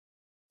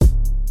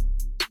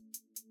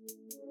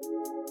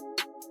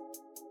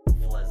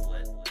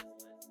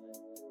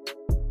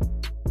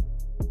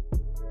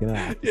fucking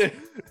eyes. Yeah.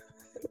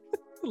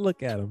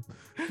 Look at him.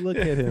 Look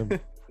at him.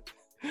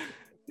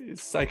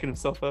 He's psyching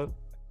himself up.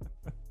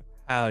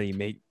 Howdy,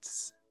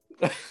 mates.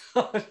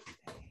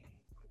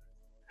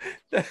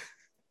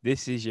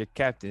 This is your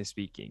captain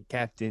speaking,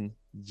 Captain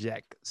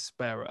Jack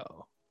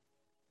Sparrow.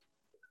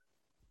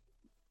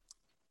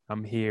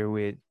 I'm here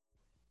with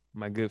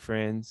my good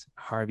friends,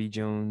 Davy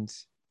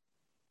Jones,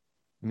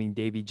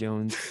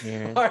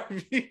 Aaron.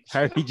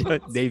 Harvey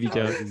Jones, Davy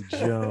Jones.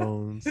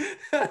 Jones.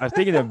 I was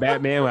thinking of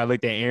Batman when I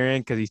looked at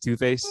Aaron because he's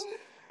Two-Face.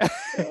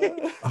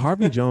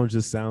 Harvey Jones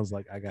just sounds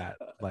like I got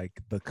like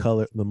the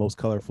most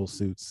colorful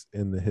suits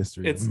in the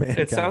history of mankind.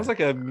 It sounds like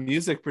a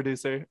music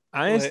producer.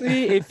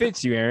 Honestly, it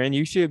fits you, Aaron.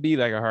 You should be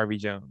like a Harvey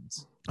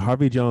Jones.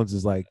 Harvey Jones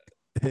is like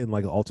in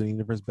like an alternate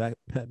universe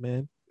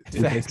Batman.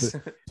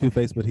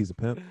 Two-Face, but he's a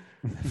pimp.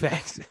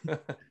 Facts.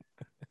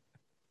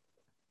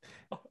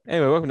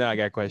 Anyway, welcome to I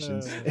Got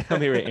Questions.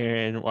 I'm here with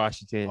Aaron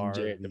Washington,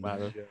 Jared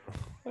DeMato.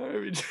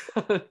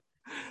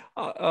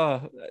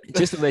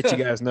 Just to let you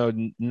guys know,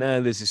 none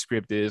of this is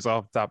scripted. It's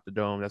off the top of the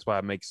dome. That's why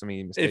I make so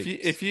many mistakes.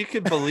 If you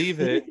could believe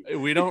it,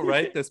 we don't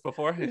write this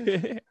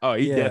beforehand. Oh,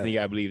 you definitely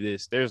gotta believe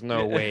this. There's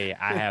no way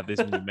I have this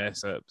many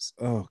mess ups.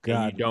 Oh God,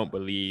 and you don't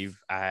believe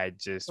I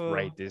just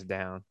write this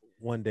down.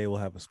 One day we'll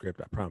have a script.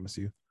 I promise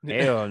you.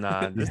 Hell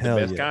nah, this is the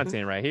best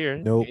content right here.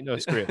 Nope, ain't no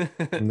script.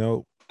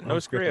 Nope, no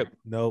script.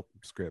 Nope,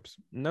 scripts.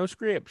 No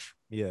scripts.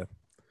 Yeah.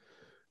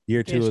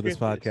 Year 2 of this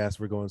podcast,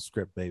 we're going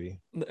script, baby.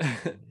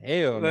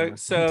 Hell no.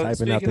 So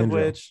speaking of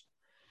which,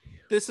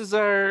 this is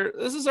our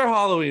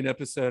Halloween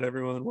episode,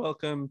 everyone.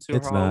 Welcome to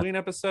our Halloween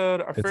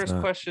episode. Our first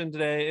question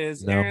today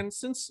is, Aaron,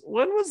 since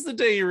when was the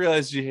day you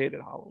realized you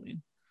hated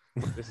Halloween?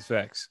 This is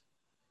facts.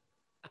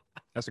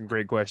 That's a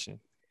great question.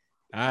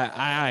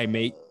 I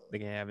mate. They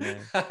can have it.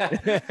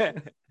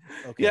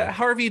 Okay. Yeah,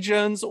 Harvey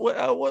Jones.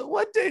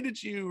 What day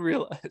did you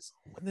realize?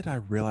 When did I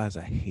realize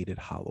I hated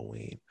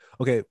Halloween?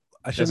 Okay,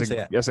 I shouldn't say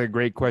that. That's a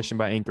great question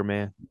by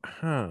Anchorman.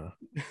 Huh.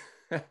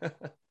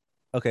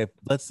 Okay,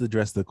 let's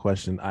address the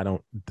question.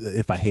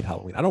 If I hate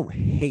Halloween. I don't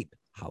hate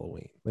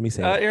Halloween. Let me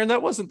say Aaron,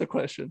 that wasn't the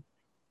question.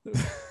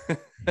 Can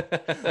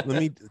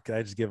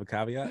I just give a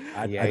caveat?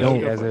 I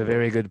don't. That's a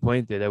very good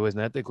point there. That was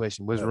not the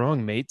question. What's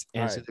wrong, mate?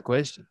 Answer the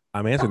question.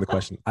 I'm answering the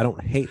question. I don't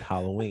hate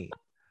Halloween.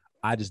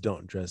 I just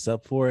don't dress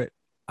up for it.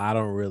 I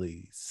don't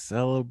really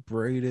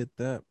celebrate it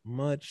that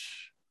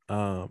much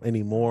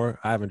anymore.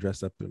 I haven't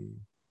dressed up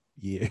in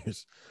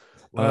years.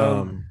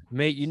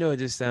 Mate, you know it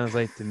just sounds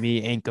like to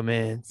me,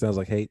 Anchorman. Sounds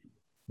like hate.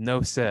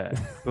 No, sir.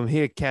 From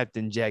here,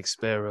 Captain Jack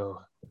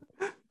Sparrow.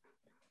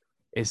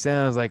 It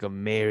sounds like a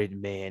married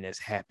man that's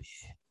happy.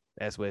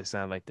 That's what it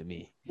sounds like to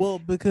me. Well,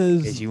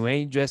 because you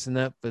ain't dressing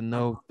up for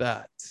no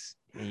thoughts,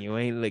 and you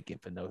ain't looking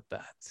for no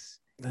thoughts.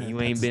 And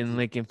you ain't been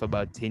looking for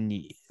about 10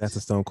 years. That's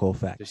a stone cold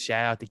fact. So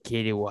shout out to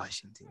Katie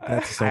Washington.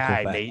 That's a stone cold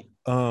fact. Mate.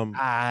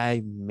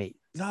 Mate.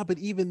 No, but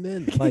even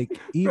then, like,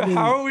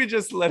 how are we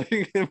just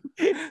letting him?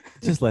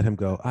 Just let him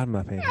go. I'm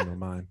not paying him no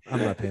mind. I'm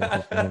not paying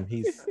him for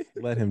him.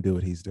 Let him do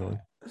what he's doing.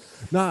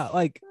 Nah,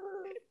 like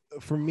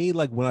for me,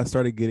 like when I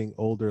started getting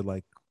older,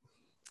 like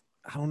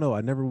I don't know, I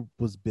never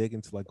was big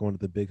into like going to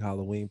the big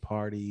Halloween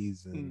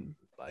parties and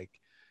like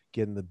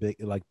getting the big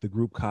the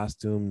group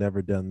costume.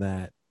 Never done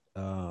that.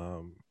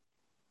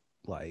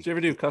 Like, did you ever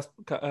do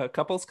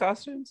couples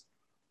costumes?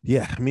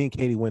 Yeah, me and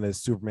Katie went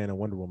as Superman and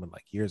Wonder Woman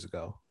like years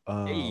ago.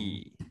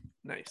 Hey,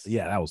 nice.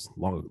 Yeah, that was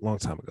long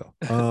time ago.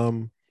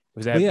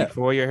 Was that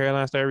before your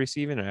hairline started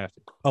receiving or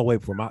after? Oh wait,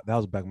 that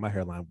was back when my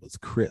hairline was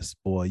crisp,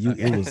 boy.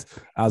 It was.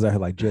 I was out here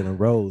like Jalen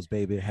Rose,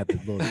 baby. It had the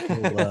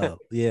little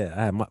yeah,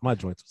 I had my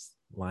joints was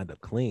lined up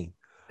clean.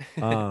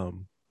 But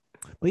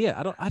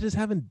yeah, I just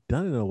haven't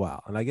done it in a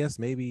while, and I guess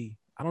maybe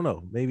I don't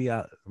know. Maybe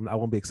I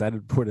won't be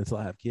excited for it until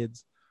I have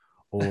kids,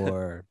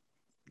 or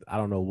I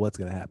don't know what's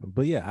gonna happen.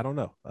 But yeah, I don't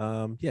know.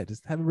 Yeah,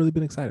 just haven't really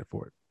been excited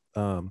for it.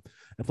 And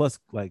plus,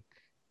 like,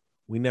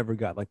 we never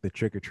got like the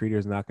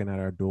trick-or-treaters knocking at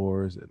our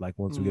doors like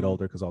once we get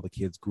older, because all the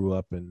kids grew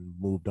up and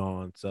moved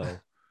on. So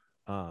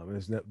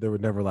there were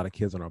never a lot of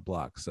kids on our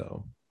block.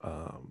 So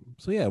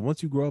yeah,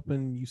 once you grow up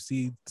and you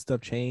see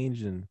stuff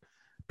change and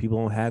people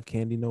don't have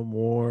candy no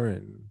more,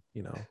 and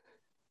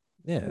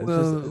yeah,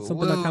 it's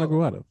something I kind of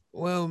grew out of.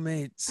 Well,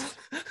 mates.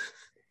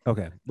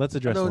 Okay, let's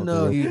address. Hold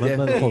on.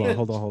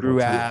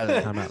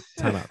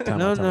 Time out.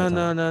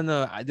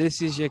 No.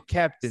 This is your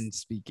captain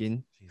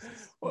speaking.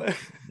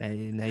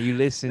 Now you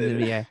listen to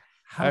me.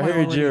 I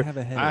heard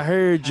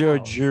your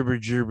jibber.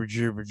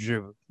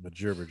 The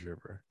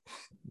jibber.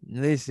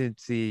 Listen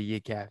to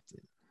your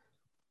captain.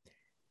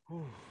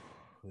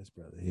 This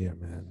brother here,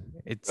 man.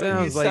 It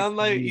sounds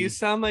you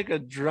sound like a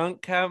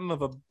drunk captain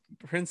of a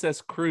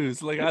Princess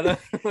Cruise. Like I don't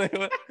like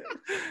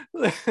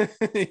what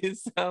you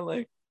sound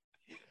like.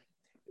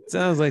 It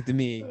sounds like to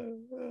me.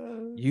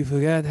 You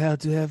forgot how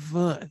to have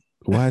fun.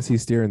 Why is he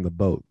steering the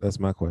boat? That's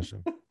my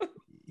question.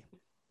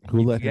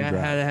 Who let him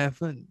drive? How to have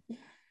fun.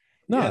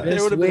 No, the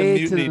best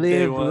way to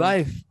live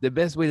life. The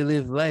best way to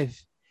live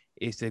life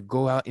is to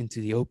go out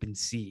into the open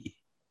sea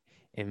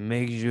and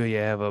make sure you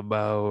have a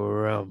bottle of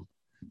rum.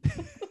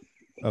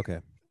 Okay.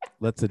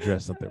 let's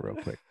address something real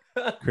quick.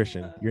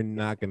 Christian, you're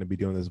not going to be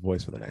doing this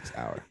voice for the next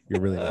hour.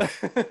 You're really not.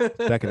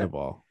 Second of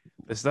all,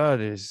 the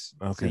starters.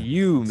 Okay. So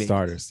you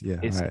starters. Yeah.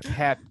 It's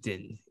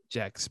Captain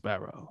Jack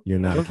Sparrow. You're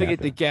not. Don't forget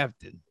the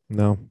captain.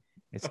 No.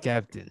 It's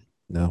Captain.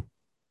 No.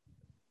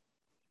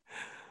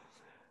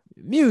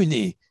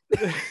 Mutiny.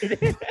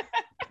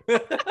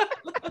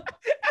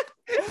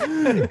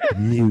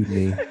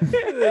 Mutiny.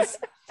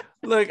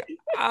 Look,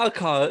 I'll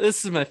call it.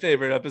 This is my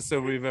favorite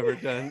episode we've ever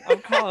done. I'm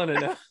calling it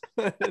now.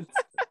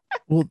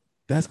 Well,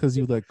 that's because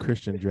you let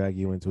Christian drag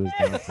you into his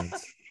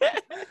nonsense.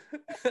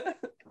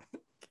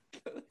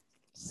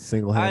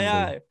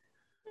 Single-handedly.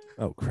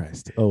 Oh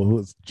Christ! Oh,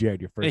 who's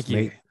Jared? Your first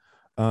mate?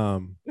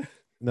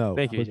 No.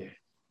 Thank you,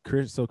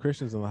 Jared. So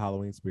Christian's in the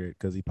Halloween spirit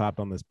because he popped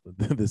on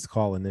this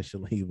call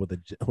initially with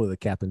a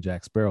Captain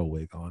Jack Sparrow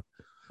wig on.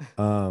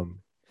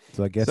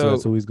 So I guess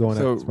that's who he's going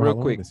at. So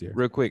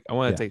real quick, I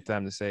want to take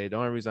time to say the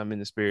only reason I'm in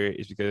the spirit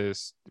is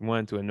because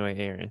one, to annoy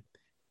Aaron,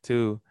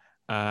 two,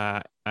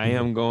 I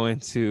am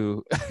going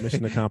to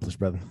mission accomplished,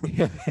 brother.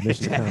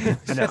 Mission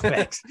accomplished. No,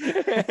 thanks.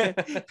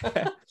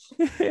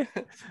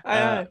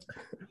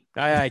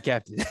 Aye,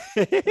 Captain.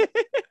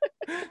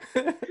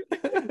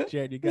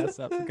 Jared, you gotta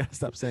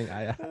stop saying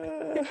aye.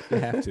 You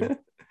have to.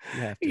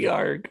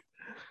 Yarg.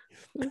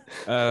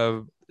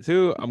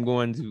 Two, I'm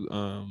going to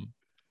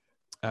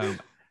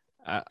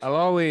I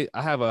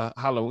have a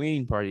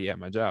Halloween party at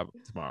my job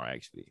tomorrow,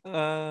 actually.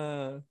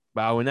 But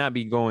I will not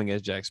be going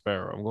as Jack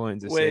Sparrow. I'm going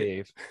to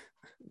save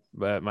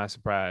but my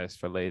surprise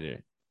for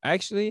later.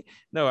 Actually,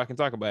 no, I can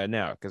talk about it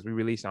now because we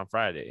released on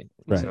Friday.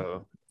 Right.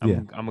 So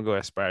I'm gonna go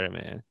as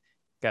Spider-Man.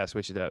 Gotta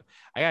switch it up.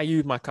 I gotta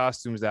use my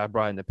costumes that I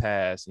brought in the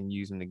past and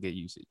use them to get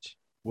usage.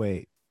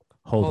 Wait,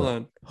 hold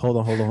on.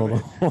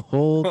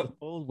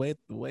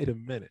 Wait a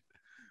minute.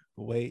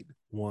 Wait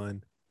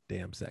one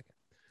damn second.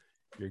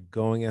 You're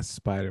going as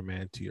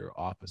Spider-Man to your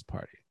office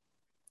party.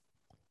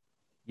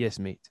 Yes,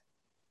 mate.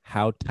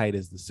 How tight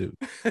is the suit?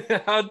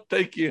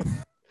 Thank you.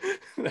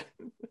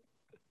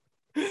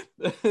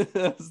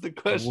 That's the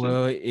question.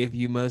 Well, if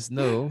you must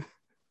know,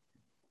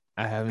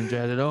 I haven't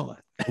tried it on.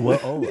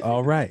 Well,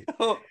 all right.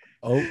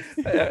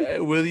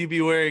 Will you be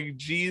wearing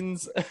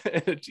jeans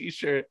and a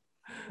t-shirt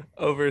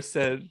over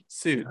said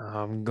suit?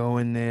 I'm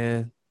going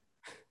there.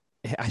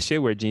 I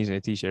should wear jeans and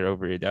a t-shirt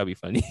over it. That'd be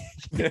funny.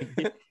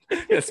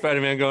 Yeah,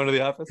 Spider-Man going to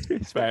the office.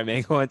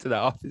 Spider-Man going to the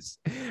office.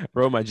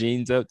 Roll my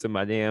jeans up to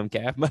my damn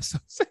calf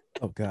muscles.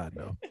 Oh God,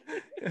 no.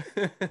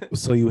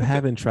 So you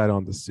haven't tried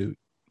on the suit?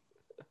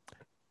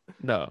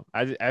 No,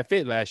 I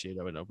fit last year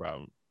though with no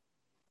problem.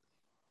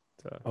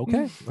 So.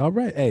 Okay, all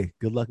right. Hey,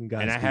 good luck,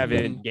 guys. And I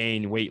haven't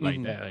gained weight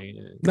like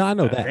that. No, I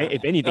know that.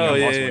 If anything, I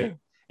lost weight.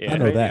 Yeah, I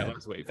know that. I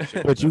lost weight for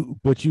sure.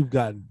 But you've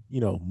gotten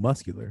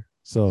muscular.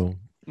 So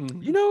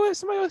you know what?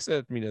 Somebody else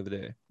said to me the other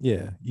day.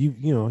 Yeah, you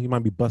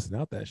might be busting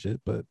out that shit,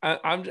 but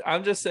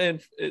I'm just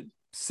saying,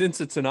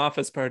 since it's an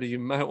office party, you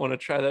might want to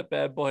try that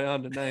bad boy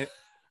on tonight.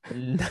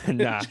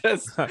 Nah,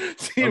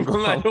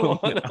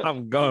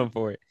 I'm going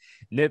for it.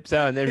 Nips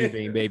out and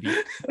everything, baby.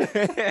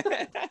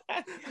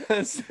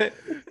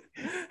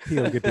 He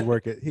gonna get to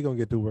work at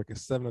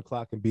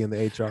 7:00 and be in the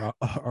HR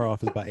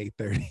office by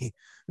 8:30.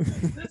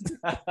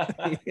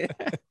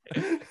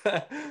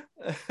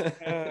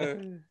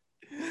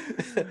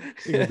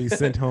 He's gonna be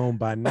sent home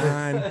by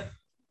 9,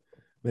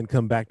 then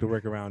come back to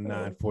work around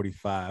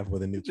 9:45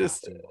 with a new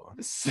costume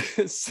on.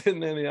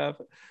 Sitting in the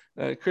office.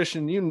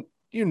 Christian, you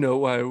know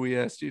why we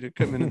asked you to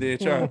come into the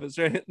HR office,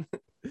 right?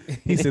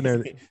 He's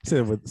sitting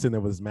there with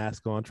his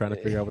mask on, trying to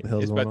figure out what the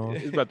hell's going on.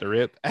 He's about to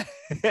rip.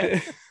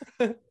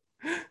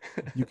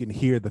 You can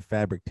hear the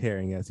fabric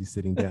tearing as he's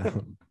sitting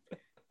down.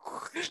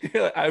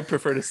 I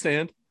prefer to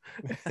stand.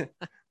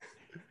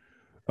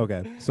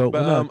 Okay, so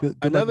but,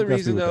 another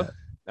reason though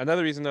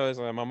is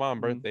my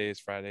mom's birthday is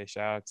Friday.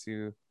 Shout out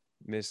to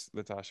Miss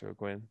Latasha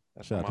O'Quinn.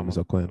 Shout out to Miss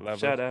O'Quinn.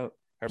 Shout out.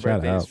 Her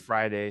birthday is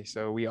Friday,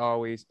 so we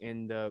always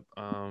end up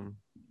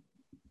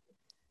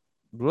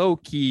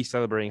low-key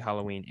celebrating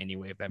Halloween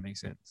anyway, if that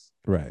makes sense.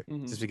 Right.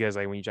 Mm-hmm. Just because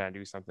when you try to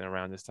do something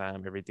around this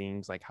time,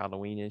 everything's like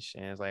Halloweenish,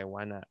 and it's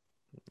why not?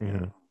 You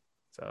know?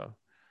 So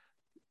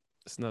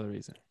that's another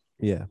reason.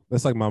 Yeah,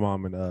 that's like my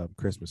mom and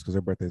Christmas, because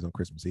her birthday's on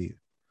Christmas Eve.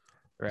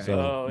 Right.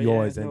 So you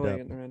always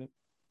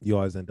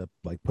end up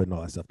like putting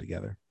all that stuff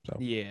together. So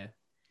yeah.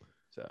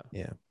 So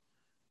yeah.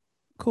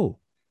 Cool.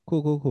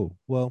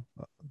 Well,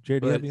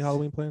 Jared, do you have any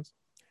Halloween plans?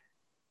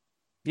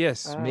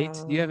 Yes, mate.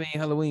 Do you have any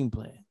Halloween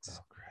plans? Oh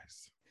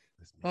Christ.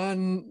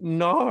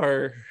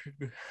 Nar.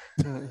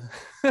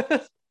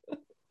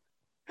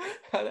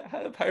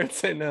 How do pirates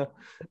say no?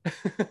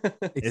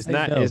 It's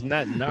not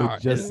nar.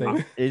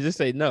 It just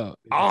say no.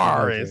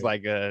 R is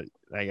like a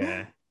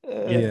yeah.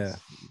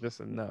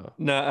 Just a no.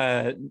 No,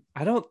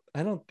 I don't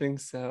think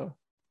so.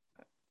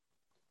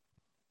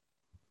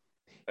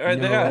 I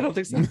don't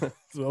think so.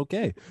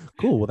 Okay,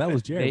 cool. Well, that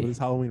was Jared with his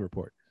Halloween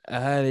report. I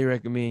highly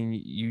recommend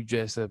you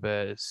dress up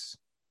as.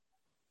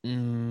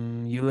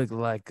 You look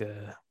like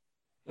a.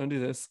 Don't do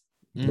this.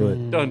 Do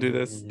it. Don't do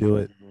this. Do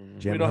it.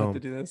 We don't have to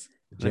do this.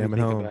 Jam it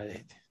home.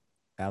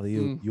 Allie,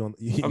 I'm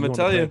gonna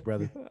tell you,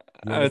 brother.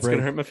 It's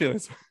gonna hurt my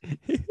feelings.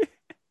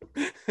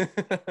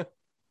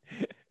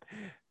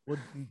 Well,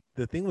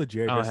 the thing with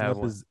Jared dressing up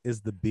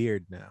is the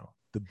beard now.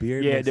 The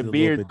beard, the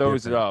beard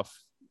throws it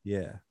off.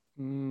 Yeah.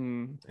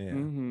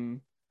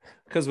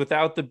 Because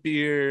without the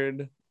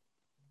beard,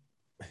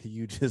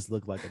 you just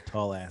look like a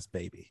tall ass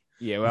baby.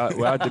 Yeah,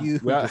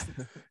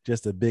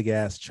 just a big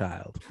ass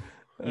child.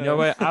 You know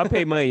what? I'll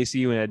pay money to see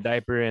you in a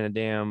diaper and a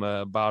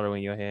damn bottle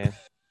in your hand.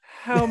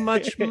 How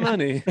much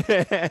money?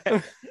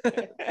 We're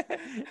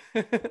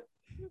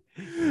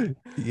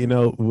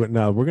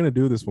gonna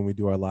do this when we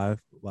do our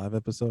live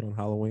episode on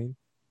Halloween.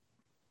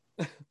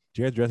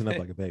 Jared's dressing up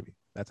like a baby.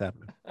 That's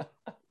happening.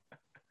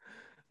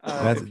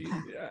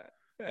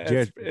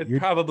 Jared, it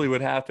probably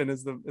would happen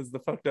is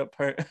the fucked up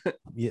part.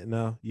 Yeah,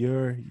 no,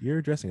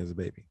 you're dressing as a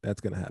baby. That's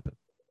gonna happen.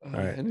 All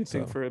right,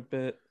 anything for a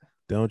bit.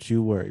 Don't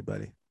you worry,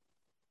 buddy.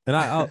 And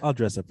I'll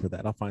dress up for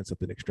that. I'll find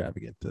something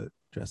extravagant to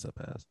dress up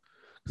as.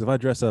 Because if I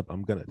dress up,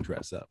 I'm gonna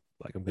dress up.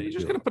 Like I'm gonna. You're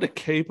just gonna put a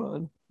cape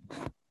on.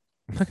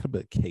 I'm not gonna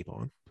put a cape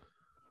on.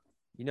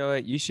 You know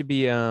what? You should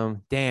be.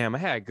 Damn, I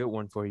had a good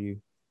one for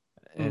you,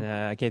 and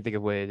I can't think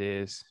of what it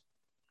is.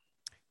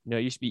 No,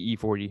 you should be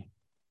E40.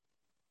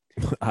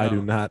 I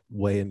do not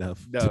weigh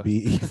enough to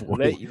be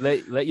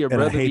E40. Let your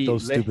brother. I hate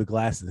those stupid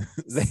glasses.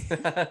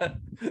 I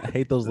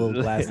hate those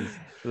little glasses.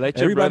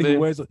 Everybody who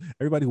wears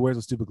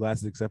those stupid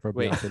glasses except for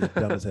Beyonce is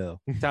dumb as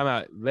hell. Time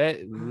out.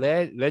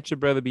 Let your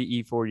brother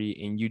be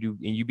E40 and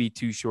you be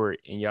too short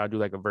and y'all do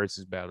like a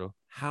versus battle.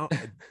 How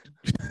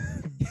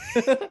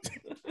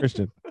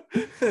Christian?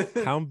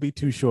 How am be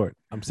too short?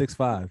 I'm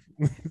 6'5".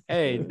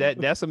 Hey,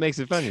 that's what makes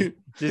it funny.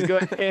 Just go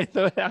ahead and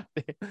throw it out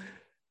there.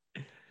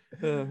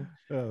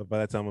 By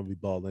that time I'll be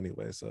bald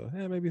anyway, so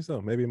maybe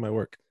so. Maybe it might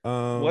work.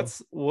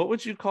 What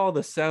would you call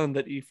the sound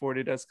that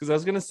E40 does? Because I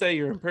was gonna say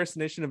your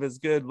impersonation of is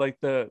good, like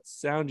the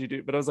sound you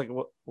do, but I was like,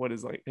 what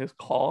is like his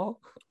call?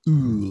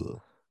 Ooh,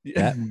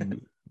 yeah,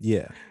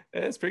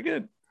 it's pretty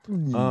good.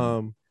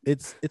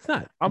 It's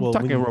not. I'm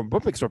talking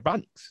robotics.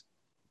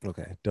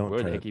 Okay, don't.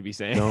 What did he be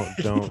saying?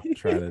 Don't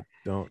try to.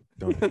 Don't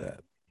do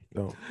that.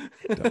 Don't.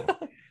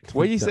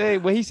 What he say?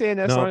 What he saying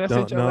that song I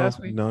sent you last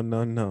week?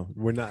 No.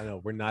 We're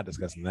not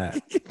discussing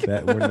that.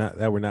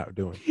 We're not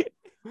doing.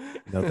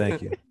 No,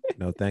 thank you.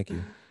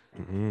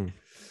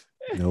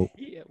 Nope.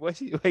 Yeah,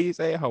 what you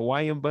say?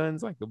 Hawaiian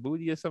buns like a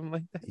booty or something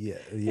like that?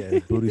 Yeah.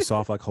 Booty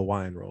soft like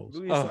Hawaiian rolls.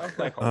 Booty soft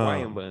like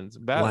Hawaiian buns.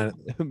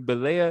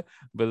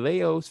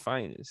 Baleo's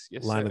finest.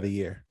 Yes, line of the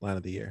year.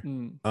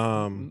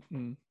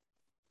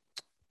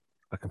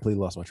 I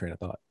completely lost my train of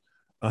thought.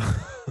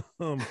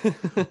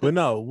 But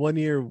no, one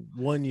year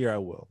I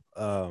will.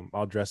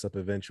 I'll dress up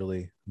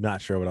eventually. Not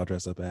sure what I'll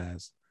dress up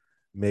as.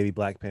 Maybe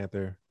Black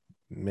Panther,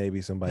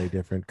 maybe somebody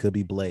different. Could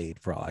be Blade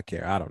for all I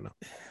care. I don't know.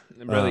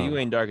 Brother, you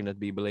ain't dark enough to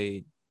be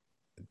Blade.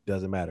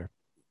 Doesn't matter.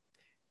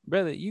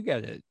 Brother, you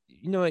gotta,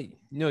 you know what?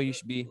 You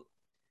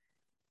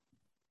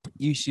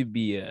should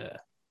be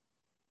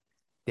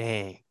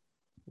dang.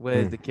 What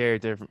is the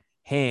character from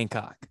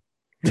Hancock?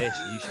 That's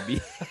you should be.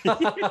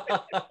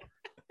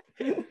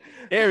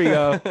 There we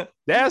go.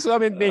 That's what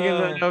I've been thinking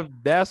of.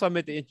 That's what I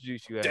meant to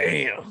introduce you.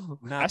 Damn.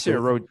 I should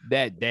have wrote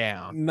that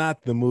down.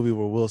 Not the movie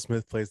where Will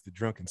Smith plays the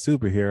drunken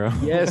superhero.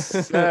 Yes,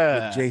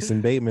 sir. With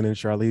Jason Bateman and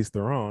Charlize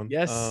Theron.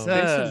 Yes,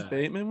 sir. Jason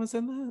Bateman was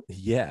in that?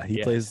 Yeah,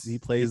 he plays the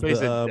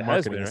marketing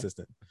husband,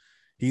 assistant.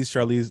 He's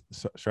Charlize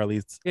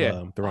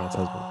Theron's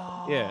husband.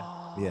 Yeah.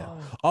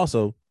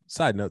 Also,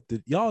 side note,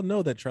 did y'all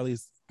know that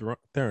Charlize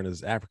Theron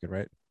is African,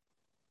 right?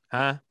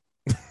 Huh?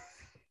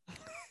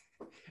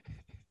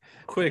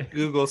 Quick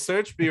Google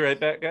search. Be right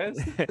back, guys.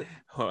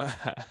 Huh?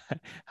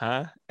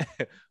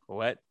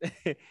 What?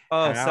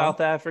 Oh,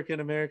 South African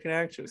American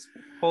actress.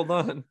 Hold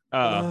on.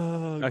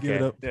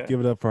 Okay. Give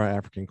it up for our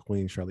African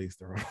queen, Charlize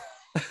Theron.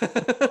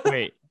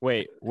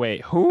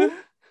 Wait. Who?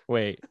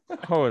 Wait.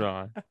 Hold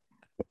on.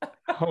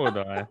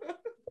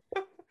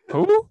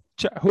 Who?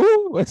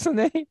 What's her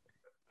name?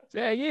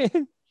 Say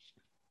again.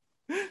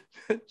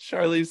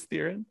 Charlize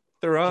Theron.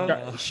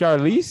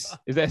 Charlize?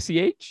 Is that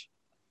CH?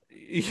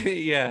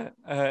 Yeah,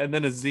 and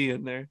then a Z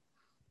in there.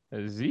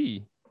 A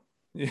Z.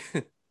 Yeah.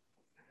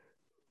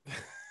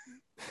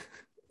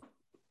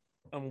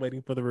 I'm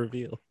waiting for the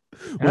reveal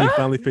when he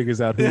finally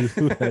figures out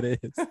who that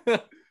is.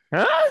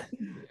 Huh?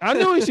 I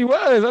knew who she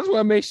was. That's why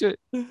I make sure.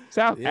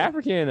 South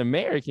African and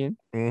American.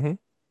 Mm-hmm.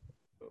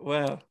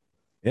 Wow.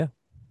 Yeah.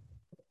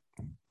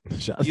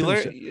 You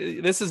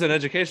learn. This is an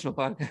educational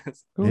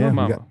podcast.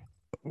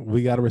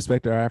 We got to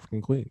respect our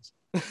African queens.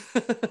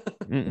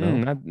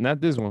 No?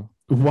 Not this one.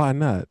 Why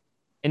not?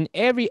 In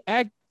every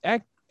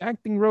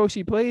acting role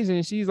she plays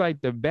in, she's like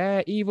the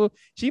bad evil.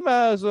 She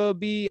might as well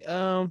be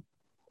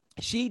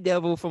she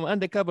devil from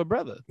Undercover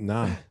Brother.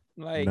 Nah.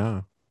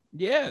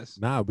 Yes.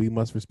 Nah, we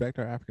must respect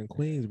our African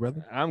queens,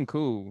 brother. I'm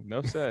cool.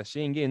 No sir.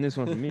 She ain't getting this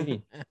one from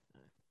me.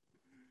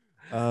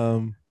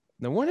 No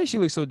wonder she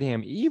looks so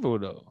damn evil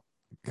though.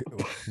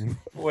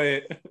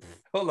 Wait,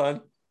 hold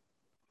on.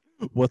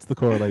 What's the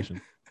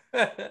correlation?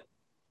 The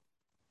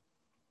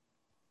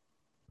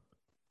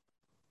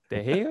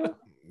hell?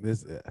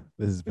 This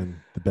has been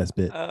the best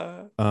bit.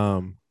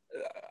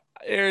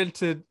 Aaron,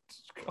 to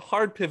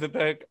hard pivot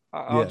back,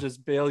 I'll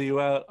just bail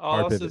you out. I'll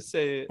hard also pivot.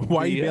 Say,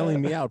 why are you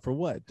bailing me out for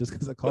what? Just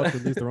because I called for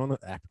at least their own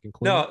African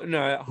queen?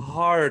 No,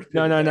 hard.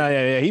 No,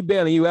 yeah, he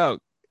bailing you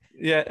out.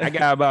 Yeah, I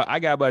got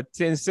about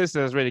 10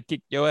 sisters ready to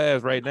kick your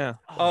ass right now.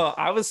 Oh,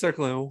 I was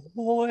circling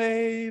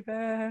way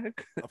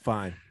back.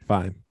 Fine.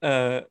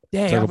 Dang,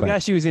 I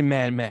forgot she was in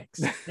Mad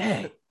Max.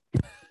 Dang.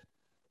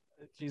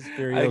 She's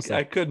Furiosa.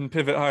 I couldn't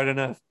pivot hard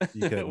enough.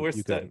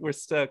 We're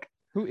stuck.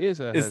 Who is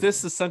her? Is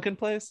this the sunken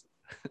place?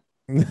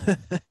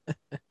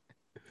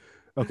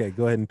 Okay,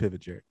 go ahead and pivot,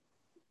 Jared.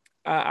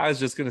 I was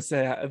just gonna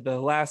say the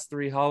last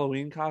 3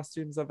 Halloween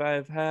costumes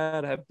I've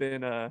had have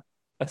been a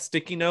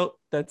sticky note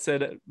that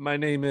said my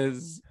name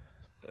is.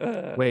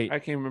 Wait, I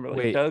can't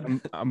remember.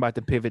 Doug. I'm about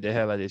to pivot the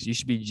hell out of this. You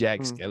should be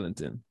Jack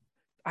Skellington.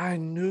 I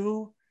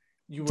knew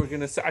you were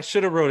gonna say. I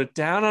should have wrote it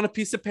down on a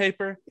piece of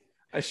paper.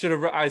 I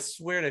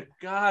swear to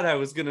God, I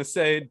was gonna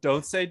say,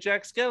 don't say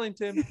Jack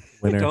Skellington.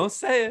 Winner. Don't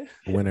say it.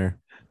 Winner.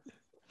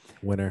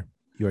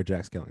 You are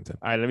Jack Skellington.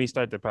 All right, let me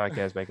start the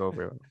podcast back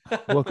over.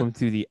 Welcome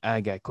to the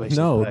I Got Questions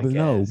podcast.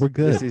 No, we're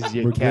good. This is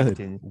your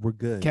captain. We're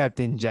good.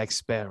 Captain Jack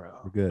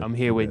Sparrow. We're good. I'm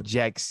here with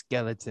Jack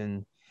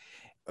Skeleton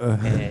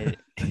and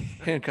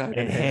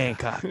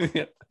Hancock.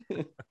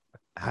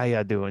 How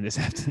y'all doing this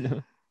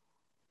afternoon?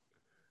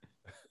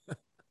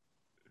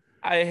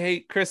 I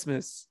hate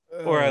Christmas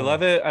or I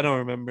love it. I don't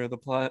remember the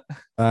plot.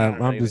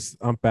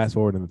 I'm fast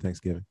forwarding to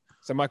Thanksgiving.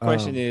 So my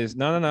question is,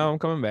 no, I'm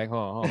coming back.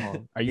 Hold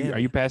on. Are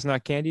you passing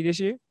out candy this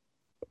year?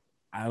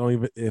 I don't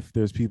even, if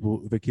there's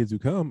the kids who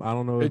come, I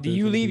don't know. Do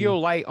you leave your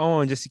light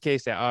on just in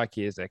case there are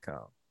kids that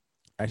come?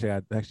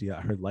 Actually, I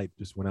heard light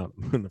just went out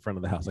in the front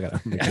of the house. I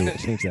got to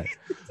change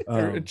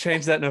that.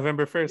 Change that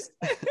November 1st.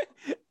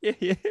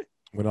 Yeah.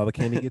 When all the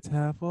candy gets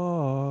half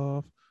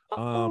off.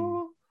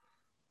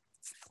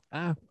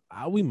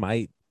 We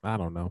might. I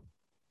don't know.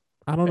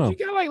 You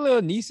got like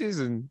little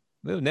nieces and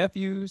little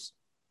nephews?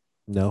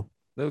 No.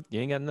 You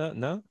ain't got nothing?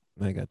 No?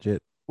 I ain't got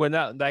shit. Well,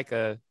 not like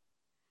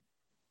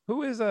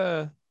who is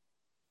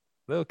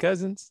little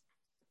cousins?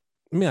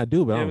 I mean, I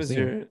do, but I don't see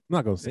him. I'm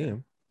not going to see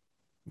him.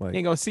 Like, you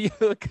ain't going to see your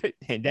little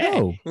cousin?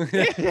 No.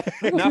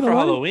 Not for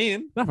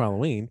Halloween. Not for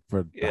Halloween.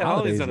 For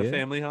Halloween's not a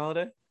family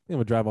holiday. I'm going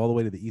to drive all the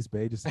way to the East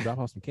Bay just to drop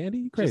off some candy?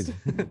 You crazy.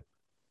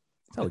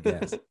 Tell the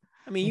gas.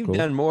 I mean, you've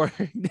done more.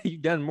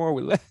 You've done more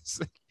with less.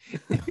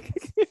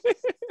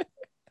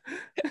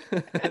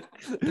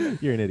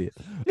 You're an idiot.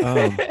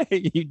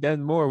 You've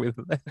done more with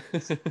less.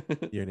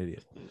 You're an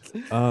idiot.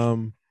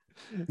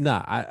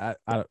 Nah,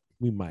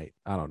 we might.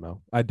 I don't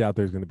know. I doubt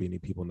there's going to be any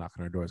people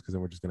knocking on our doors because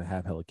then we're just going to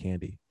have hella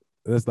candy.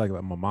 That's like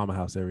my mama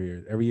house every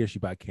year. Every year she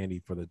buy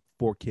candy for the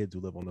 4 kids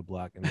who live on the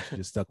block, and she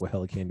just stuck with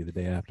hella candy the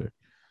day after.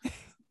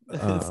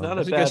 It's not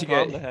a bad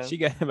problem to have. She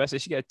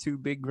got 2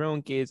 big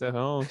grown kids at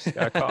home. She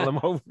got to call them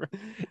over.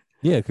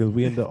 Yeah, because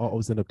we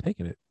always end up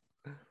taking it.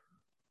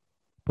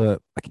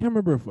 But I can't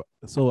remember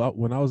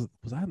when I was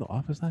I in the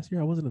office last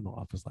year? I wasn't in the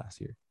office last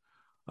year.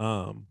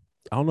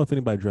 I don't know if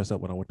anybody dressed up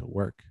when I went to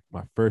work.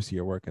 My first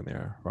year working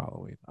there for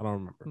Halloween. I don't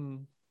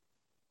remember.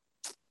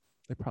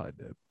 They probably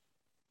did.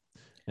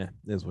 Yeah,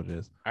 it is what it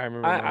is. I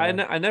remember.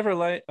 I never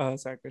liked. Oh,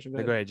 sorry, Christian. Go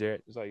ahead,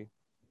 Jared. It's all you.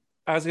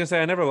 I was gonna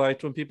say I never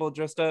liked when people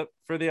dressed up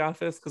for the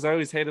office because I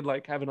always hated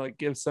like having to like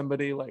give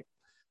somebody like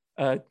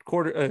a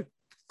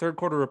third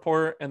quarter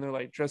report and they're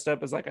like dressed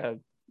up as like a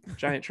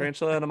giant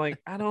tarantula and I'm like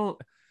I don't.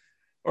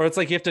 Or it's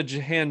like you have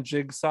to hand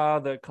Jigsaw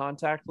the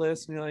contact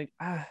list, and you're like,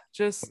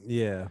 just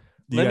let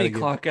me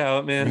clock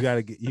out, man.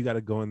 You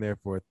gotta go in there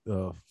for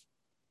a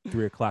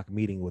 3:00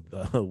 meeting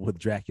with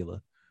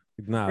Dracula.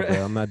 Nah,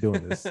 bro, I'm not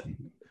doing this.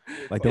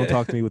 Like, don't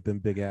talk to me with them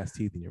big ass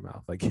teeth in your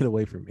mouth. Like, get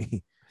away from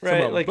me.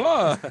 Right? Like,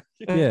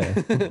 yeah.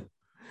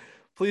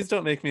 Please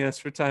don't make me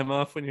ask for time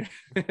off when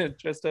you're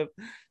dressed up.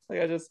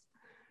 Like, I just.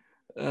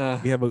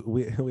 We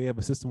have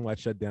a system-wide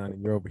shutdown,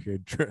 and you're over here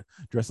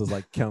dressed as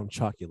like Count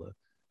Chocula.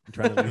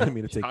 Trying to get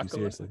me to take you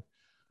seriously.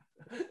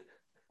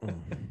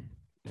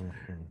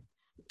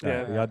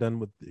 Yeah, y'all done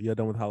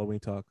with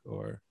Halloween talk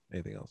or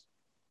anything else?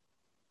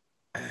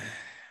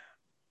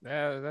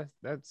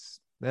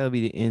 That'll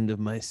be the end of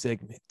my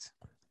segment.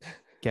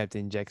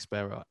 Captain Jack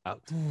Sparrow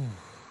out.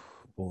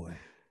 Boy.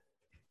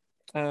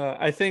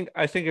 I think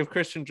if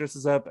Christian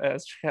dresses up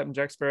as Captain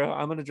Jack Sparrow,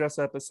 I'm gonna dress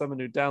up as someone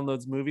who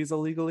downloads movies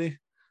illegally,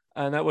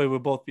 and that way we'll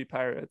both be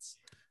pirates.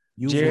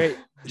 Jared,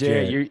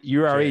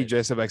 you're already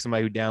dressed up like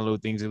somebody who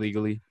download things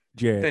illegally.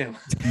 Jared,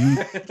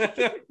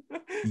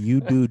 you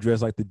do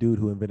dress like the dude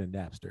who invented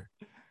Napster.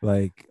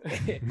 Like,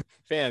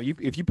 fam,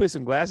 if you put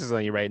some glasses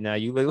on you right now,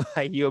 you look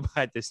like you're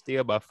about to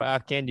steal about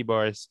 5 candy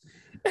bars.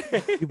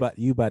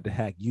 you about to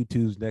hack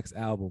YouTube's next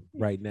album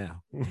right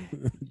now.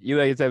 You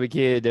like the type of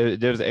kid.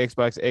 There's an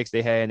Xbox X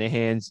they had in their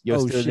hands.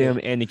 You'll steal them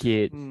and the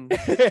kid.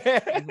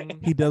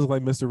 He does look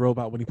like Mr.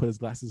 Robot when he put his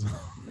glasses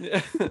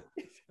on.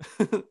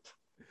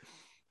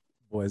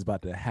 Boy is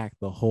about to hack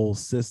the whole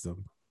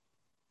system.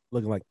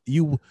 Looking like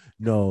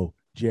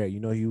Jared, you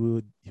know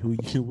who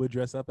you would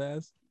dress up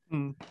as?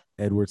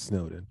 Edward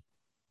Snowden.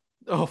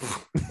 Oh,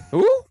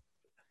 who?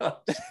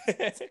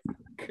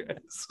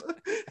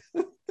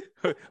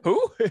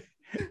 Who?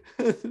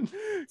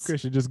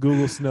 Christian, just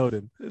Google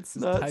Snowden. It's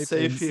just not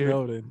safe here.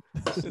 Snowden.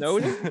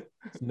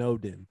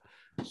 Snowden.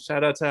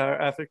 Shout out to our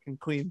African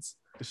queens.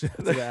 Shout out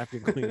to the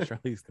African queen,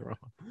 Charlize Theron.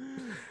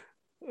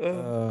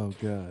 Oh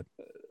God.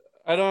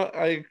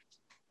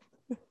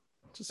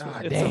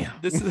 Damn.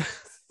 This is.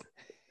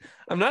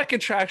 I'm not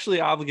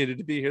contractually obligated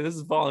to be here. This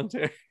is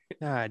voluntary.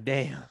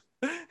 Damn.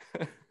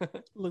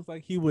 Looks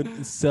like he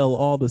would sell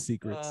all the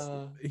secrets.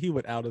 He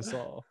would out us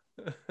all.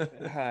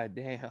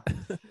 Damn.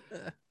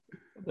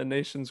 The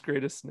nation's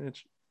greatest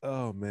snitch.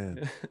 Oh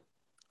man.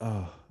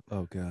 Oh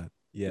God.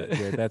 Yeah,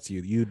 Jared, that's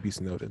you. You'd be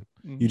Snowden.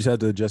 You just have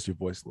to adjust your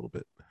voice a little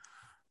bit.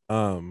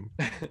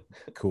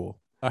 Cool.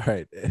 All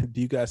right. Do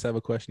you guys have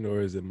a question,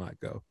 or is it my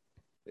go?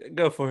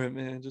 Go for it,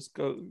 man. Just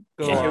go.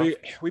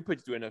 We put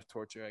you through enough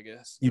torture, I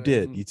guess. You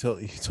did. You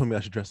told me I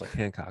should dress like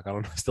Hancock.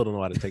 Still don't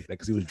know how to take that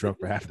because he was drunk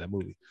for half of that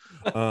movie.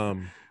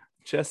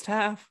 Just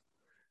half.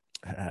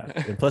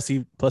 And plus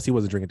he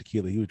wasn't drinking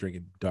tequila. He was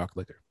drinking dark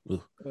liquor.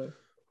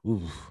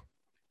 Ooh.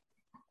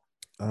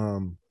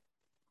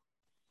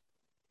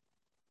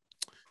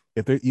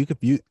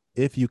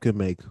 If you could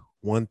make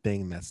one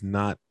thing that's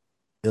not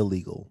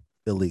illegal,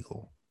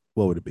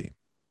 what would it be?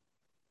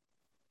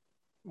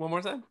 One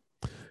more time.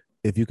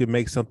 If you could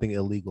make something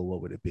illegal,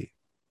 what would it be?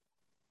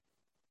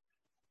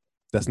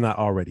 That's not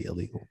already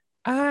illegal.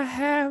 I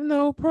have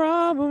no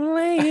problem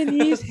laying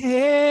his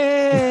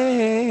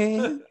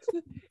head.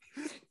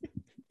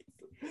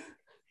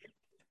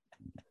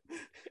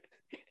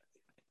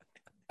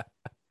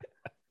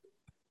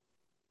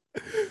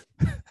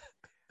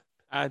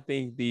 I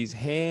think these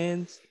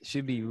hands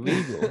should be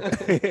legal.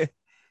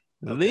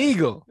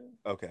 Legal.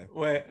 Okay.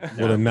 Wait.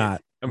 Well, they're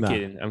not. I'm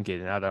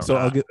kidding. I don't. So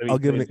I'll give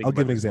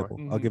an example.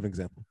 I'll give an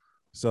example.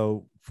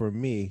 So for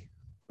me,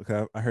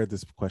 okay, I heard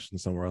this question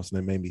somewhere else, and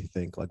it made me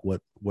think like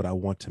what I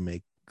want to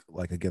make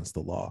like against the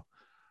law.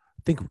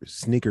 I think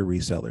sneaker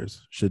resellers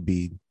should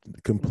be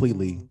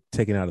completely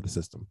taken out of the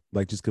system,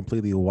 like just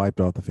completely wiped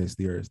off the face of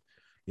the earth.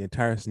 The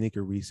entire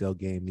sneaker resale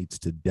game needs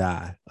to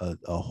die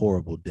a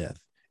horrible death.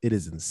 It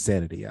is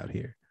insanity out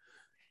here.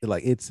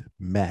 It's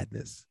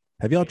madness.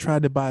 Have y'all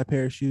tried to buy a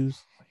pair of shoes?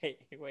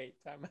 Wait.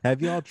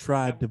 Have y'all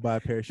tried to buy a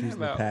pair of shoes in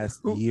the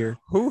past year?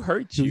 Who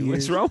hurt you?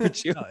 What's wrong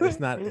with you? No, it's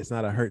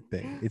not a hurt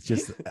thing. It's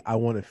just I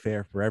want it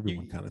fair for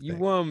everyone kind of thing. You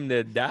want them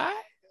to die?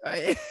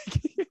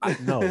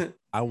 No,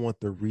 I want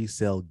the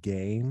resale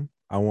game.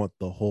 I want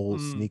the whole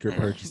sneaker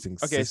purchasing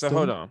system. Okay, so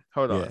hold on.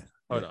 Hold on.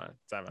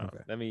 Time out.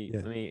 Okay. Let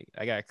me.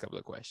 I got a couple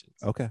of questions.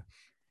 Okay.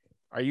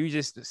 Are you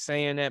just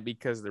saying that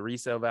because the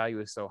resale value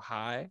is so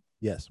high?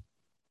 Yes.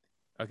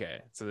 Okay,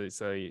 so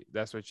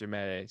that's what you're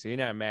mad at. So you're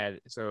not mad.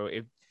 So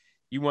if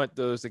you want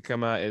those to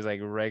come out as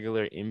like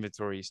regular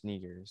inventory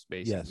sneakers,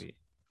 basically. Yes.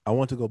 I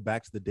want to go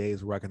back to the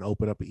days where I can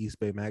open up an East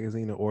Bay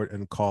magazine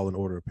and call and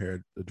order a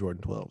pair of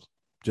Jordan 12s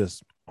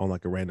just on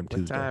like a random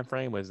Tuesday. What time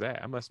frame was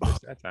that? I must have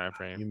missed that time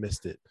frame. You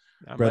missed it.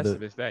 I must have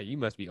missed that. You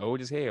must be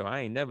old as hell. I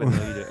ain't never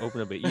know you to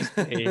open up an East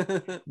Bay.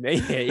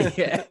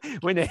 Yeah.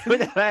 When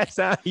the last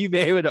time you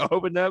been able to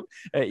open up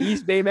an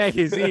East Bay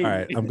magazine? All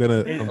right, I'm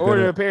gonna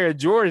order a pair of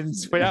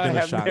Jordans without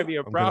having to be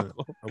a problem.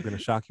 I'm gonna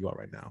shock you all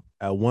right now.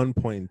 At one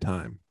point in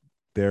time,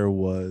 there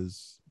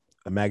was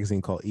a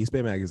magazine called East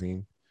Bay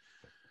Magazine.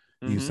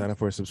 You sign up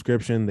for a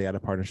subscription. They had a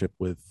partnership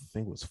with, I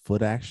think it was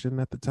Foot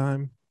Action at the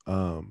time.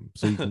 So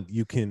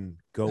you can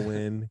go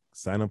in,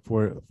 sign up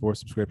for a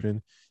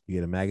subscription. You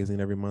get a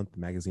magazine every month. The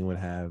magazine would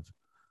have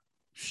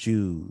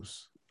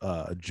shoes,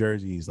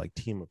 jerseys, like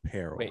team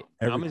apparel. Wait,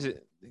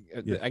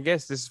 I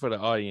guess this is for the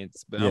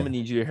audience, but I'm gonna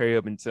need you to hurry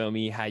up and tell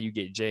me how you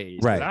get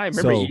J's. Right. I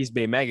remember East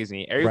Bay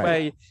Magazine.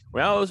 Everybody,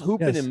 when I was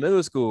hooping in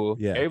middle school,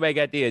 everybody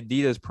got the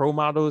Adidas Pro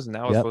models, and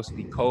that was supposed to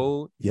be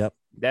cold. Yep.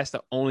 That's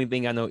the only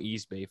thing I know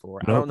East Bay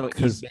for. I don't know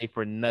East Bay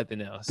for nothing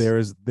else.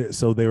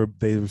 So they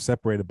were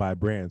separated by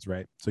brands,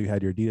 right? So you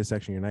had your Adidas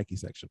section, your Nike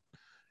section.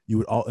 You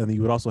would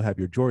also have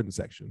your Jordan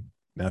section.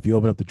 Now, if you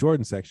open up the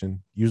Jordan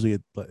section, usually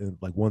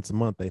like once a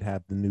month, they'd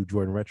have the new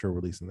Jordan Retro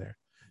release in there.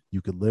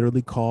 You could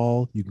literally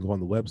call, you can go on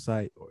the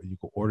website, or you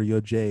can order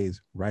your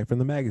J's right from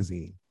the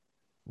magazine,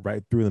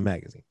 right through the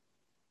magazine.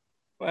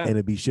 Wow. And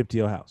it'd be shipped to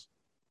your house.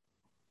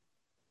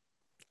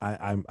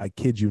 I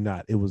kid you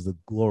not. It was a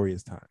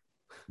glorious time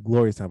in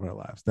our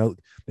lives.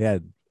 They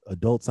had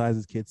adult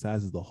sizes, kid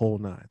sizes, the whole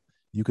nine.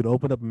 You could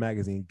open up a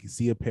magazine,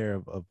 see a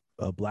pair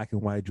of black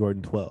and white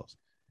Jordan 12s,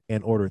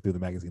 and order it through the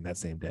magazine that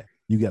same day.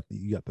 You got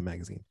the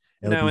magazine.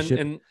 Now,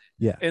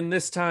 in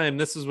this time,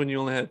 this is when you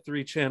only had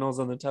 3 channels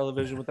on the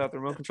television without the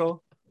remote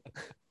control.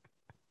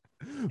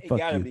 It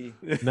gotta be.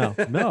 No.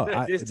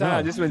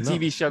 This when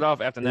TV shut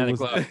off after 9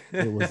 o'clock.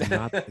 It was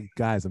not,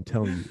 guys. I'm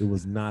telling you, it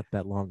was not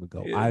that long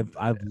ago. Yeah.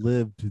 I've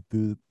lived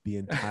through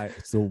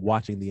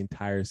watching the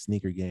entire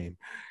sneaker game,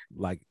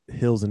 like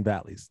hills and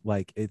valleys.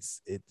 Like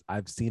it's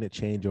I've seen it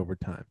change over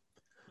time.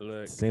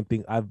 Look. Same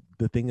thing.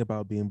 The thing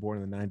about being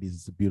born in the 90s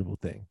is a beautiful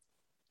thing.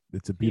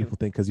 it's a beautiful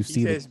thing because you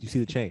see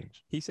the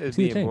change. He says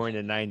being born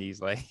in the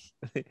 90s, like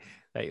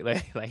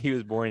he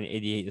was born in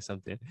 88 or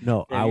something.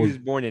 No, he was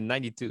born in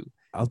 92.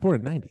 I was born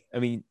in 90. I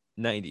mean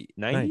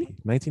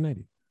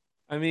 1990.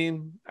 I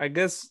mean, I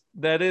guess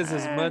that is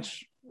as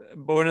much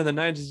born in the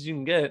 90s as you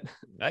can get.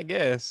 I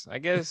guess.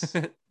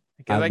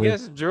 Because I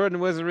guess Jordan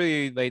wasn't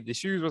really like the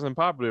shoes wasn't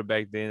popular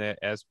back then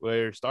as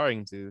we're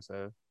starting to.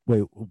 So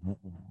wait,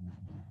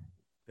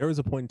 there was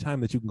a point in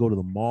time that you can go to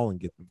the mall and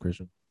get them,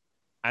 Christian.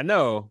 I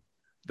know.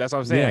 That's what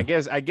I'm saying.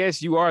 Yeah. I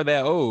guess you are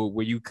that old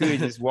where you could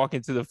just walk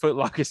into the Foot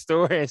Locker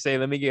store and say,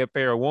 "Let me get a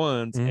pair of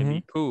ones," and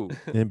be cool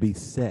and be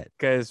set.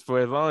 Because for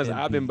as long as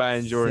I've been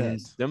buying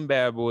Jordans, them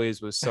bad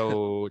boys was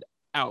sold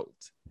out.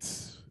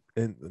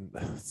 And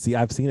see,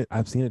 I've seen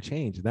it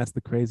change, and that's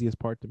the craziest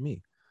part to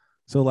me.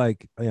 So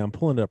like, I'm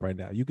pulling it up right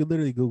now. You could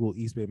literally Google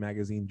East Bay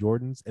Magazine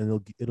Jordans,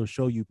 and it'll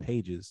show you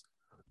pages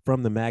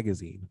from the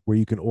magazine where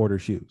you can order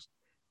shoes.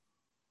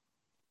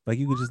 Like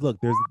you could just look.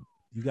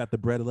 You got the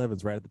Bread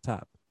 11s right at the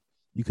top.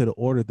 You could have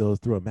ordered those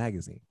through a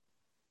magazine.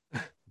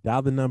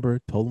 Dial the number,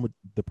 told them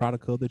the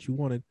product code that you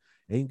wanted,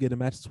 and you can get a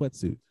matching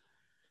sweatsuit.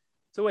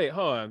 So wait,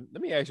 hold on.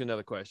 Let me ask you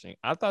another question.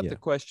 I thought the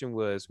question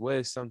was, what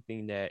is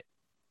something that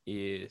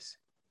is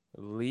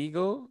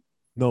legal?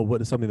 No, what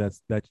is something that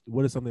you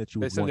would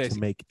want to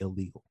make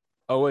illegal?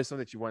 Oh, what is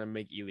something that you want to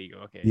make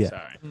illegal? Okay, yeah.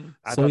 Sorry.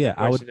 I thought the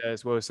question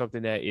is, what is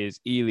something that is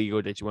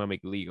illegal that you want to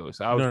make legal?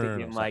 So I was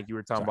thinking like you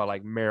were talking about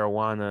like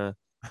marijuana.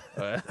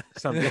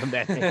 Something of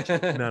that nature.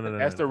 No.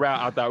 That's the route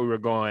I thought we were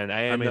going.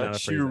 I may not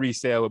shoe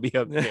resale would be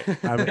up there.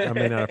 I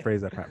may not have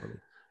phrased that properly.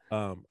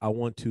 I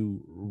want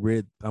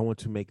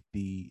to make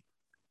the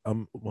a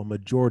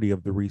majority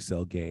of the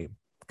resale game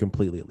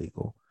completely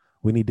illegal.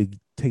 We need to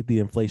take the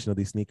inflation of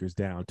these sneakers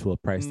down to a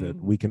price that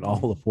we can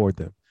all afford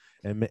them,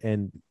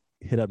 and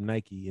hit up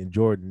Nike and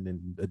Jordan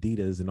and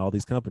Adidas and all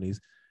these companies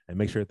and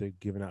make sure that they're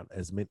giving out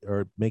as many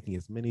or making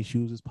as many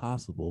shoes as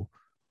possible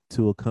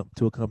to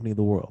accompany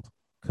the world.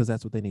 Because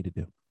that's what they need to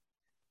do,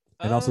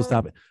 and also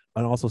stop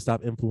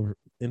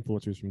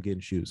influencers from getting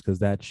shoes, because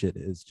that shit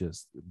is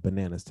just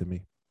bananas to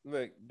me.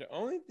 Look, the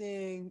only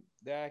thing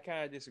that I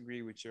kind of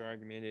disagree with your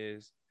argument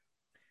is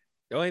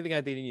the only thing I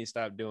think they need to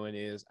stop doing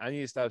is I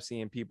need to stop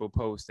seeing people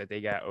post that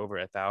they got over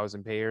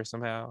 1,000 pairs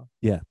somehow.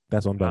 Yeah,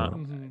 that's what I'm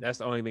talking about. That's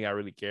the only thing I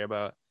really care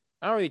about.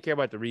 I don't really care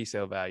about the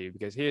resale value,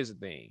 because here's the